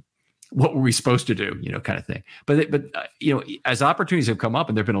 What were we supposed to do? Kind of thing. But as opportunities have come up,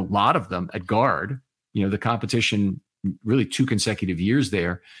 and there've been a lot of them at guard, the competition really 2 consecutive years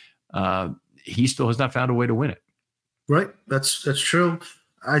there, he still has not found a way to win it. Right. That's true.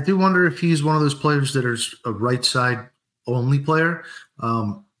 I do wonder if he's one of those players that is a right side only player.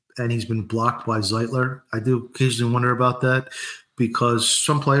 And he's been blocked by Zeitler. I do occasionally wonder about that because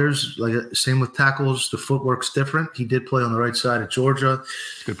some players, like same with tackles, the footwork's different. He did play on the right side at Georgia.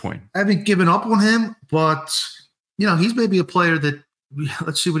 Good point. I haven't given up on him, but he's maybe a player that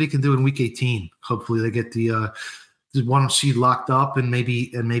let's see what he can do in week 18. Hopefully they get the 1 seed locked up, and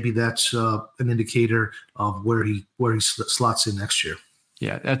maybe that's an indicator of where he slots in next year.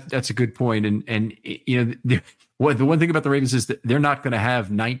 Yeah, that's a good point. And the one thing about the Ravens is that they're not going to have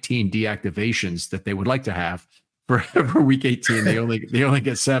 19 deactivations that they would like to have for week 18. They only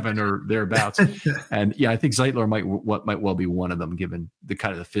get 7 or thereabouts. And I think Zeitler might well be one of them, given the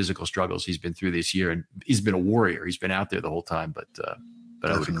kind of the physical struggles he's been through this year. And he's been a warrior. He's been out there the whole time. But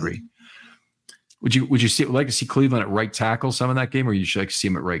I would agree. Would you like to see Cleveland at right tackle some of that game, or you should like to see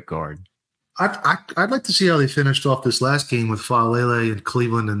him at right guard? I'd like to see how they finished off this last game with Faalele and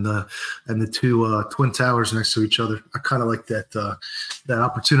Cleveland and the 2 twin towers next to each other. I kind of like that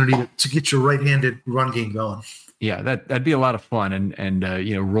opportunity to get your right-handed run game going. Yeah, that'd be a lot of fun,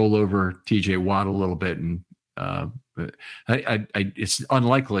 and roll over TJ Watt a little bit, and it's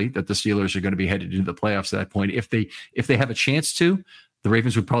unlikely that the Steelers are going to be headed into the playoffs at that point. If they have a chance to, the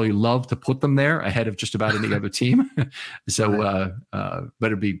Ravens would probably love to put them there ahead of just about any other team. So,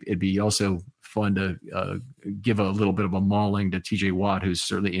 but it'd be also fun to give a little bit of a mauling to TJ Watt, who's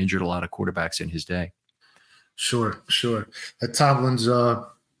certainly injured a lot of quarterbacks in his day. Sure. Tomlin's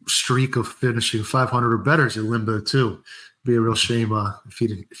streak of finishing 500 or better is in limbo too. Be a real shame if he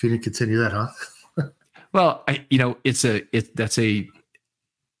didn't continue that, huh? Well, I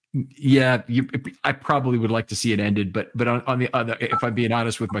probably would like to see it ended, but on the other, if I'm being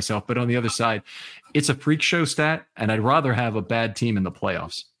honest with myself, but on the other side, it's a freak show stat, and I'd rather have a bad team in the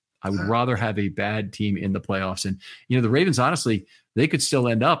playoffs. I would rather have a bad team in the playoffs. And, the Ravens, honestly, they could still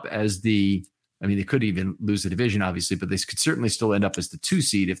end up as they could even lose the division, obviously, but they could certainly still end up as the 2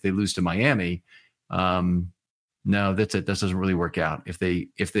 seed if they lose to Miami. No, that's it. That doesn't really work out. If they,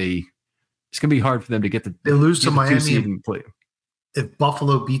 it's going to be hard for them to get they lose to Miami and play. If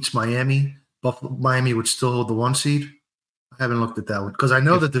Buffalo beats Miami, Miami would still hold the 1 seed. I haven't looked at that one because I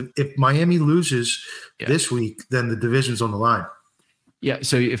know that if Miami loses this week, then the division's on the line. Yeah.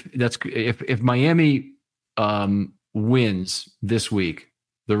 So if Miami wins this week,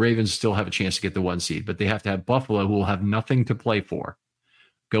 the Ravens still have a chance to get the 1 seed, but they have to have Buffalo, who will have nothing to play for,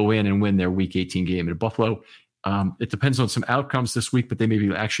 go in and win their week 18 game. And Buffalo, it depends on some outcomes this week, but they may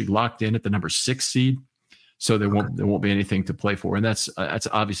be actually locked in at the number 6 seed. So there won't be anything to play for. And that's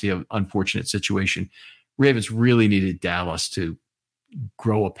obviously an unfortunate situation. Ravens really needed Dallas to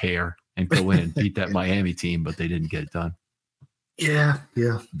grow a pair and go in and beat that Miami team, but they didn't get it done. Yeah.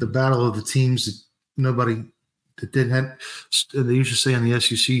 The battle of the teams that nobody that didn't have, they usually say on the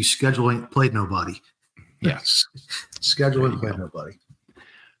SEC, schedule ain't played nobody. Yes. Schedule ain't played nobody.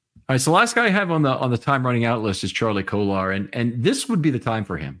 All right, so the last guy I have on the time running out list is Charlie Kolar, and this would be the time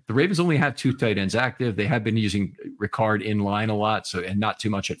for him. The Ravens only have 2 tight ends active. They have been using Ricard in line a lot, and not too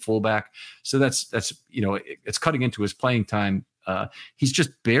much at fullback. So that's it's cutting into his playing time. He's just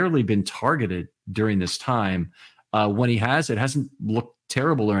barely been targeted during this time. When he has, it hasn't looked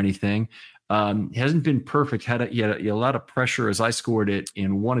terrible or anything. He hasn't been perfect. Had a lot of pressure as I scored it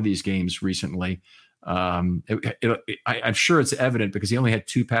in one of these games recently. I'm sure it's evident because he only had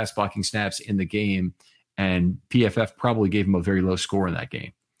 2 pass blocking snaps in the game, and PFF probably gave him a very low score in that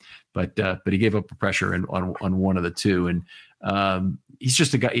game. But he gave up the pressure on one of the 2, and he's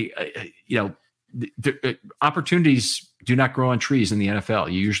just a guy. Opportunities do not grow on trees in the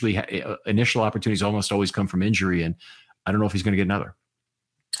NFL. You usually initial opportunities almost always come from injury, and I don't know if he's going to get another.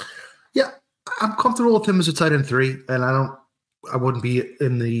 Yeah, I'm comfortable with him as a tight end 3, and I wouldn't be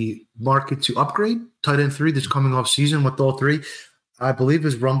in the market to upgrade tight end 3 that's coming off season with all 3. I believe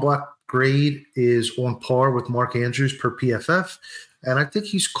his run block grade is on par with Mark Andrews per PFF, and I think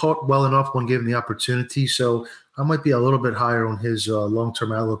he's caught well enough when given the opportunity. So I might be a little bit higher on his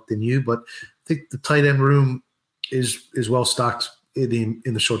long-term outlook than you, but I think the tight end room is well stocked in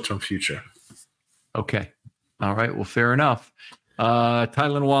the short-term future. Okay. All right. Well, fair enough.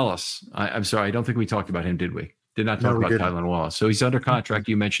 Tylan Wallace. I'm sorry. I don't think we talked about him, did we? Did not talk about Tylan Wallace. So he's under contract.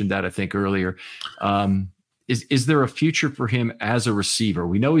 You mentioned that, I think, earlier. Is there a future for him as a receiver?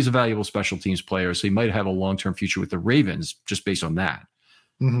 We know he's a valuable special teams player, so he might have a long-term future with the Ravens just based on that.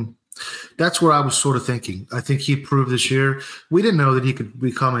 Mm-hmm. That's where I was sort of thinking. I think he proved this year. We didn't know that he could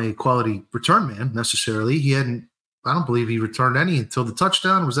become a quality return man necessarily. I don't believe he returned any until the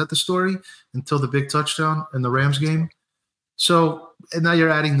touchdown. Was that the story? Until the big touchdown in the Rams game? So, and now you're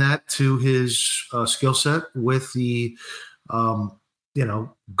adding that to his skill set with the,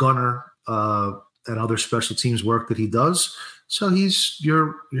 gunner and other special teams work that he does. So he's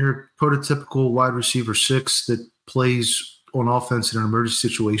your prototypical wide receiver 6 that plays on offense in an emergency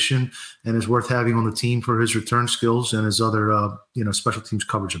situation and is worth having on the team for his return skills and his other, special teams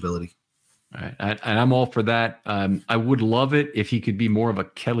coverage ability. All right. And I'm all for that. I would love it if he could be more of a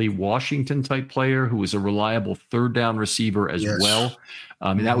Kelly Washington type player who is a reliable third down receiver as well.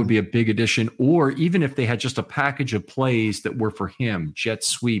 That would be a big addition. Or even if they had just a package of plays that were for him, jet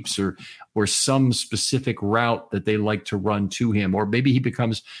sweeps or some specific route that they like to run to him. Or maybe he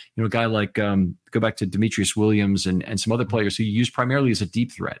becomes, a guy like go back to Demetrius Williams and some other players who you use primarily as a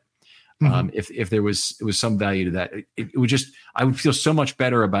deep threat. If there was some value to that, it would I would feel so much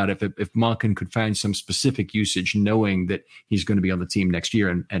better about it if Monken could find some specific usage, knowing that he's going to be on the team next year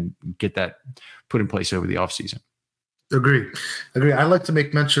and get that put in place over the offseason. Agree. I'd like to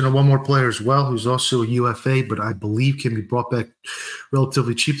make mention of one more player as well, who's also a UFA, but I believe can be brought back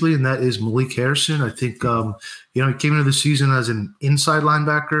relatively cheaply, and that is Malik Harrison. I think, he came into the season as an inside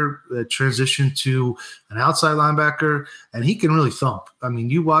linebacker, transitioned to an outside linebacker, and he can really thump. I mean,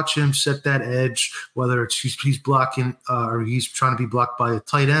 you watch him set that edge, whether it's he's blocking or he's trying to be blocked by a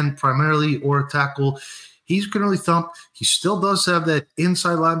tight end primarily or a tackle. He can really thump. He still does have that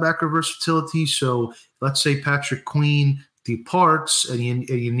inside linebacker versatility. So let's say Patrick Queen departs and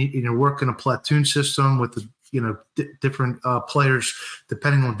you're working a platoon system with different players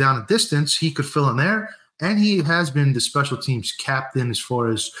depending on down and distance. He could fill in there, and he has been the special teams captain as far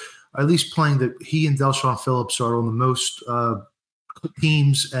as at least playing that. He and Delshon Phillips are on the most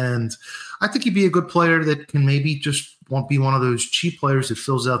teams, and I think he'd be a good player that can maybe just won't be one of those cheap players that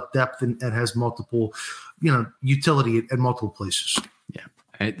fills out depth and has multiple, utility at multiple places. Yeah.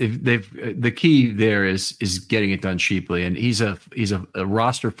 The key there is getting it done cheaply, and he's a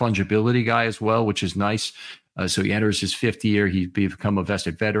roster fungibility guy as well, which is nice. So he enters his 5th year. He's become a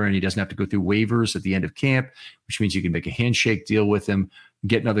vested veteran. He doesn't have to go through waivers at the end of camp, which means you can make a handshake deal with him,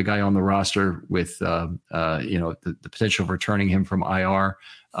 get another guy on the roster with the potential of returning him from IR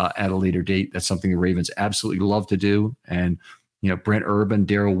at a later date. That's something the Ravens absolutely love to do. And Brent Urban,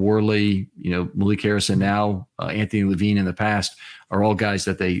 Daryl Worley, Malik Harrison now, Anthony Levine in the past are all guys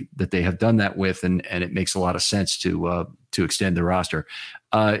that they have done that with, and it makes a lot of sense to extend the roster.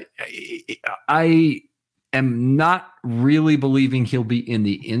 I am not really believing he'll be in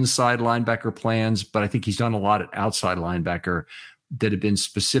the inside linebacker plans, but I think he's done a lot at outside linebacker that have been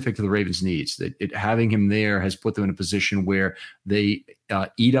specific to the Ravens' needs. That having him there has put them in a position where they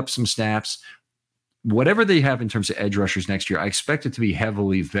eat up some snaps. Whatever they have in terms of edge rushers next year, I expect it to be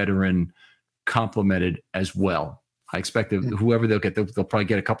heavily veteran complemented as well. I expect that whoever they'll get, they'll probably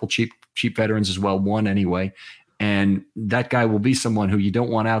get a couple cheap veterans as well, one anyway. And that guy will be someone who you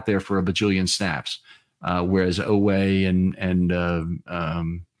don't want out there for a bajillion snaps. Whereas Owe and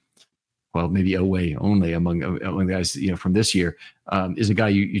maybe Owe only among the guys from this year is a guy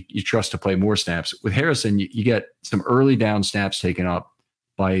you trust to play more snaps. With Harrison, you get some early down snaps taken up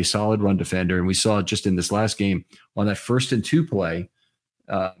by a solid run defender, and we saw just in this last game on that 1st and 2 play,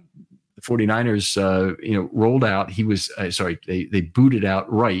 the 49ers rolled out. He was they booted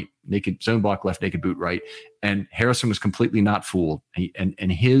out right, naked zone block left, naked boot right, and Harrison was completely not fooled.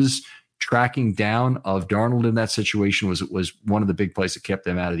 And his tracking down of Darnold in that situation was one of the big plays that kept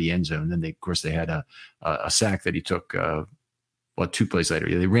them out of the end zone. And then they had a sack that he took 2 plays later.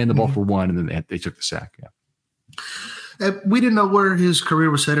 They ran the ball for 1, and then they took the sack. Yeah. We didn't know where his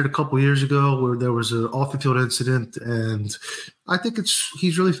career was headed a couple of years ago, where there was an off-the-field incident, and I think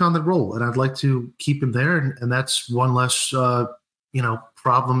he's really found that role, and I'd like to keep him there, and that's one less,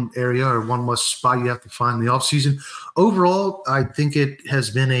 problem area or one less spot you have to find in the offseason. Overall, I think it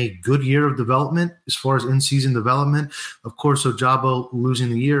has been a good year of development as far as in-season development. Of course, Ojabo losing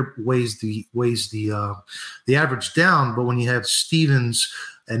the year weighs the average down, but when you have Stevens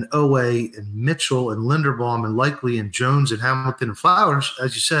and Owe and Mitchell and Linderbaum and Likely and Jones and Hamilton and Flowers,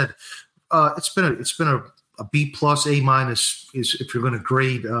 as you said, it's been a B plus, A minus is if you're going to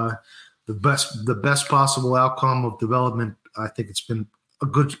grade the best possible outcome of development. I think it's been a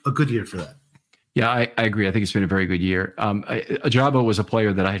good year for that. Yeah, I agree. I think it's been a very good year. Ojabo was a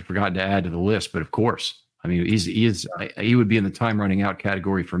player that I had forgotten to add to the list, but of course, I mean, he would be in the time running out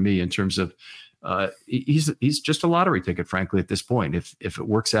category for me in terms of he's just a lottery ticket, frankly, at this point. If it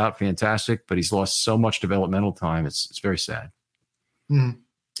works out, fantastic, but he's lost so much developmental time. It's very sad. Mm-hmm.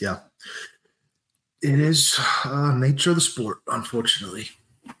 Yeah, it is nature of the sport, unfortunately.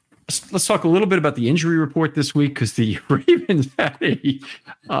 Let's talk a little bit about the injury report this week, because the Ravens had a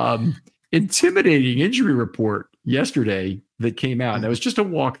intimidating injury report yesterday that came out. And that was just a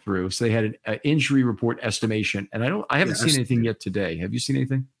walkthrough. So they had an injury report estimation, and I haven't seen anything yet today. Have you seen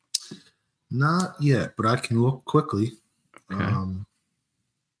anything? Not yet, but I can look quickly. Okay.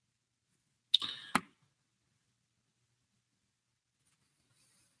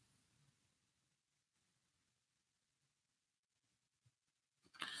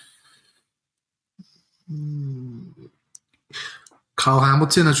 Kyle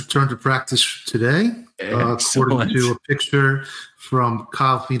Hamilton has returned to practice today, according to a picture from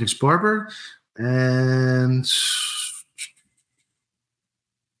Kyle Phoenix Barber, and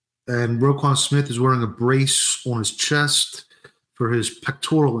Roquan Smith is wearing a brace on his chest for his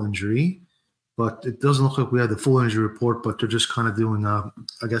pectoral injury, but it doesn't look like we have the full injury report. But they're just kind of doing, I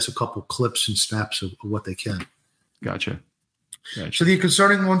guess, a couple clips and snaps of what they can. Gotcha. So the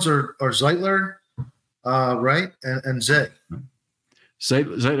concerning ones are Zeitler, right, and Zay.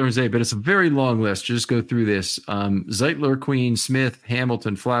 Zeitler and Zay, but it's a very long list. Just go through this. Zeitler, Queen, Smith,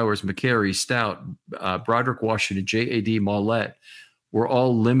 Hamilton, Flowers, McCary, Stout, Broderick Washington, J.A.D. Mollett were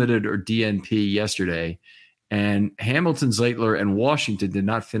all limited or DNP yesterday. And Hamilton, Zeitler, and Washington did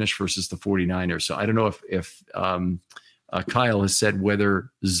not finish versus the 49ers. So I don't know if Kyle has said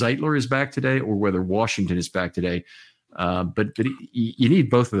whether Zeitler is back today or whether Washington is back today. But you need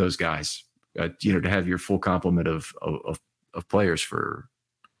both of those guys, to have your full complement of players for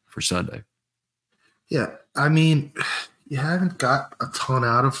Sunday. Yeah, I mean, you haven't got a ton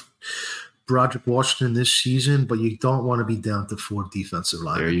out of Broderick Washington this season, but you don't want to be down to 4 defensive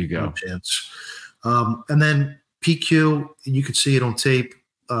linemen. There you go. No chance. And then PQ, you could see it on tape.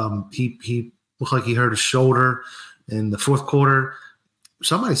 He looked like he hurt his shoulder in the fourth quarter.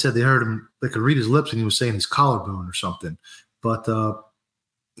 Somebody said they heard him; they could read his lips, and he was saying his collarbone or something. But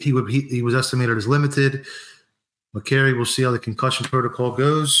he was estimated as limited. McCary, we'll see how the concussion protocol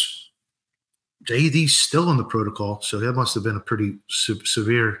goes. JD's still in the protocol, so that must have been a pretty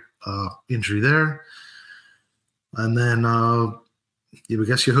severe injury there. And then I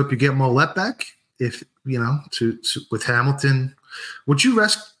guess you hope you get Mollett back. If with Hamilton, would you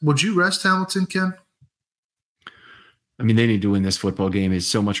rest Hamilton, Ken? I mean, they need to win this football game. There's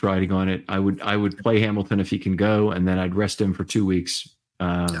so much riding on it. I would play Hamilton if he can go, and then I'd rest him for 2 weeks.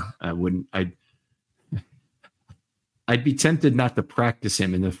 I'd be tempted not to practice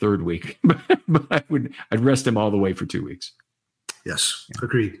him in the third week, but I'd rest him all the way for 2 weeks. Yes,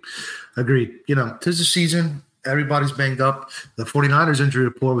 agreed. 'Tis the season. Everybody's banged up. The 49ers injury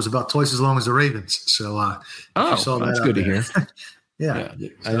report was about twice as long as the Ravens. So, that's good to hear. Yeah.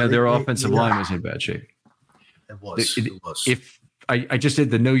 I know their offensive line was in bad shape. It was. If I just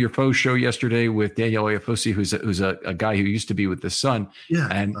did the Know Your Foe show yesterday with Daniel Oyefosi, who's a guy who used to be with the Sun. Yeah.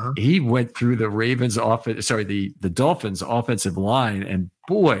 And he went through the Ravens the Dolphins offensive line, and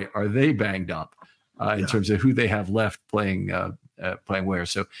boy, are they banged up in terms of who they have left playing where.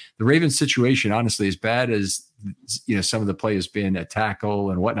 So the Ravens situation, honestly, as bad as some of the play has been at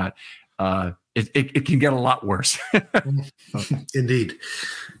tackle and whatnot, it can get a lot worse. Indeed.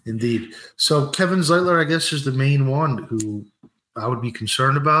 So Kevin Zeitler, I guess, is the main one who I would be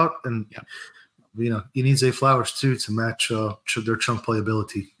concerned about, and you need Zay Flowers too to match their chunk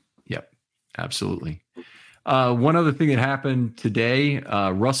playability. Yep, absolutely. One other thing that happened today: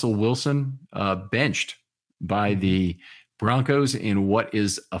 Russell Wilson benched by the Broncos in what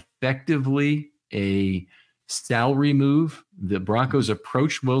is effectively a salary move. The Broncos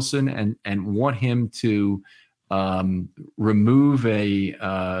approached Wilson and want him to remove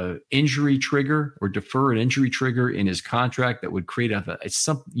a injury trigger or defer an injury trigger in his contract that would create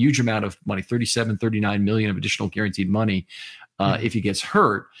some huge amount of money, 39 million of additional guaranteed money if he gets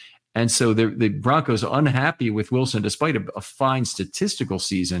hurt. And so the Broncos are unhappy with Wilson, despite a fine statistical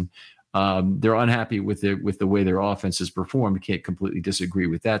season. They're unhappy with the way their offense has performed. Can't completely disagree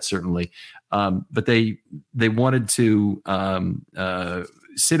with that, certainly. But they wanted to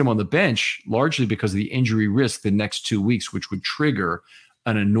sit him on the bench largely because of the injury risk the next 2 weeks, which would trigger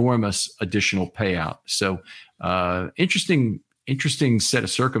an enormous additional payout. So interesting set of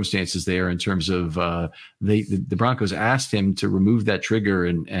circumstances there in terms of the Broncos asked him to remove that trigger,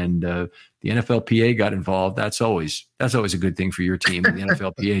 and the NFLPA got involved. That's always a good thing for your team. The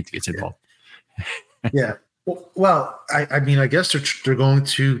NFLPA gets involved. Yeah. Well, I mean, I guess they're going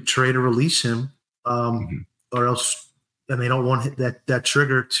to trade or release him, or else, and they don't want that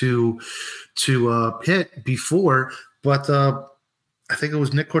trigger to hit before. But I think it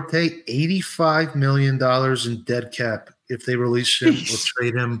was Nick Corte, $85 million in dead cap if they release him or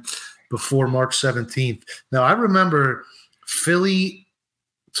trade him before March 17th. Now, I remember Philly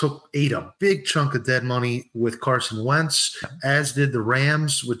ate a big chunk of dead money with Carson Wentz, as did the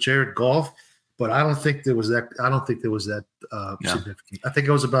Rams with Jared Goff. But I don't think there was that. Significant. I think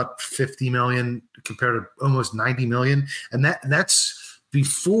it was about $50 million compared to almost $90 million, and that's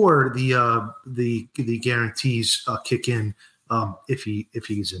before the guarantees kick in if he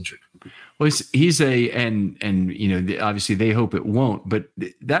is injured. Well, he's obviously they hope it won't, but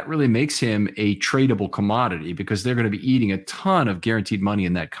that really makes him a tradable commodity because they're going to be eating a ton of guaranteed money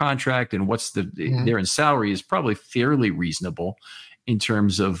in that contract, and they're in salary is probably fairly reasonable in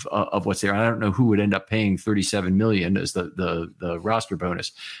terms of what's there. I don't know who would end up paying $37 million as the roster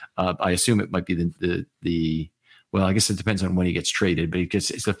bonus. I assume it might be well, I guess it depends on when he gets traded, but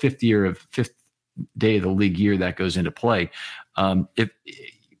it's the fifth day of the league year that goes into play. If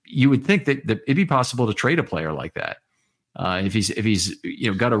you would think that it'd be possible to trade a player like that. If he's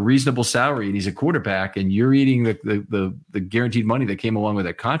got a reasonable salary and he's a quarterback and you're eating the guaranteed money that came along with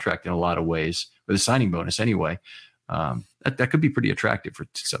that contract in a lot of ways, with a signing bonus anyway, that could be pretty attractive for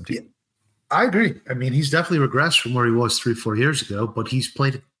some team. Yeah, I agree. I mean, he's definitely regressed from where he was 3-4 years ago, but he's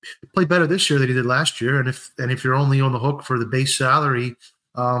played better this year than he did last year. And if you're only on the hook for the base salary,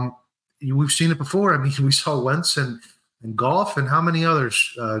 we've seen it before. I mean, we saw Wentz and Goff and how many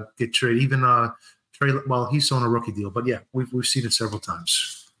others get traded. Even Trey. Well, he's on a rookie deal, but yeah, we've seen it several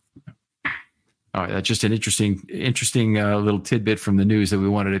times. All right, that's just an interesting little tidbit from the news that we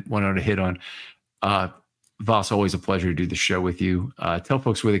wanted to hit on. Voss, always a pleasure to do the show with you. Tell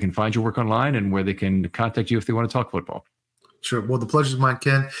folks where they can find your work online and where they can contact you if they want to talk football. Sure. Well, the pleasure is mine,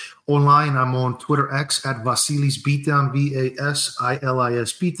 Ken. Online, I'm on Twitter X at Vasilis Beatdown,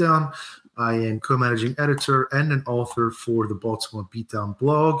 Vasilis Beatdown. I am co-managing editor and an author for the Baltimore Beatdown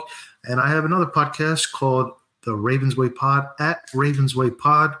blog. And I have another podcast called The Ravensway Pod at Ravensway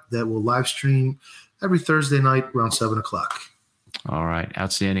Pod that will live stream every Thursday night around 7 o'clock. All right.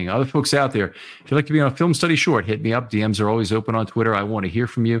 Outstanding. Other folks out there, if you'd like to be on a Film Study Short, hit me up. DMs are always open on Twitter. I want to hear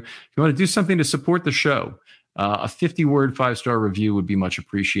from you. If you want to do something to support the show, a 50-word 5-star review would be much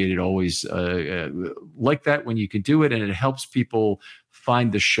appreciated. Always like that when you can do it, and it helps people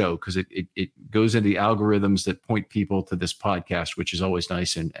find the show because it goes into the algorithms that point people to this podcast, which is always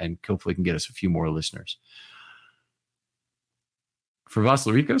nice and hopefully can get us a few more listeners. For Voss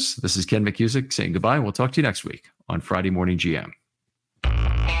Larikos, this is Ken McCusick saying goodbye, and we'll talk to you next week on Friday Morning GM.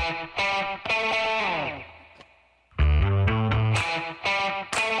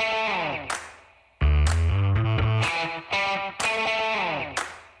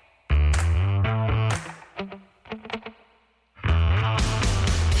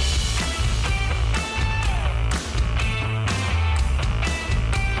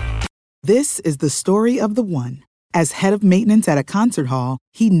 This is the story of the one. As head of maintenance at a concert hall,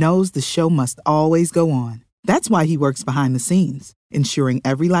 he knows the show must always go on. That's why he works behind the scenes, ensuring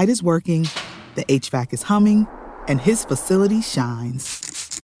every light is working, the HVAC is humming, and his facility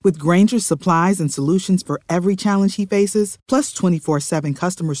shines. With Grainger's supplies and solutions for every challenge he faces, plus 24/7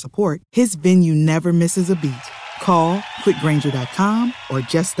 customer support, his venue never misses a beat. Call quickgrainger.com or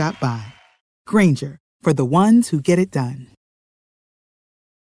just stop by. Grainger, for the ones who get it done.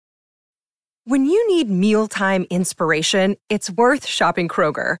 When you need mealtime inspiration, it's worth shopping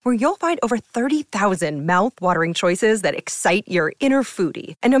Kroger, where you'll find over 30,000 mouth-watering choices that excite your inner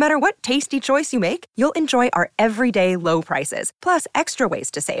foodie. And no matter what tasty choice you make, you'll enjoy our everyday low prices, plus extra ways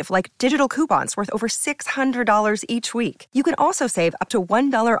to save, like digital coupons worth over $600 each week. You can also save up to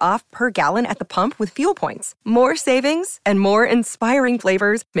 $1 off per gallon at the pump with fuel points. More savings and more inspiring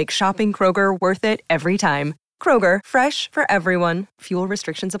flavors make shopping Kroger worth it every time. Kroger, fresh for everyone. Fuel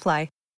restrictions apply.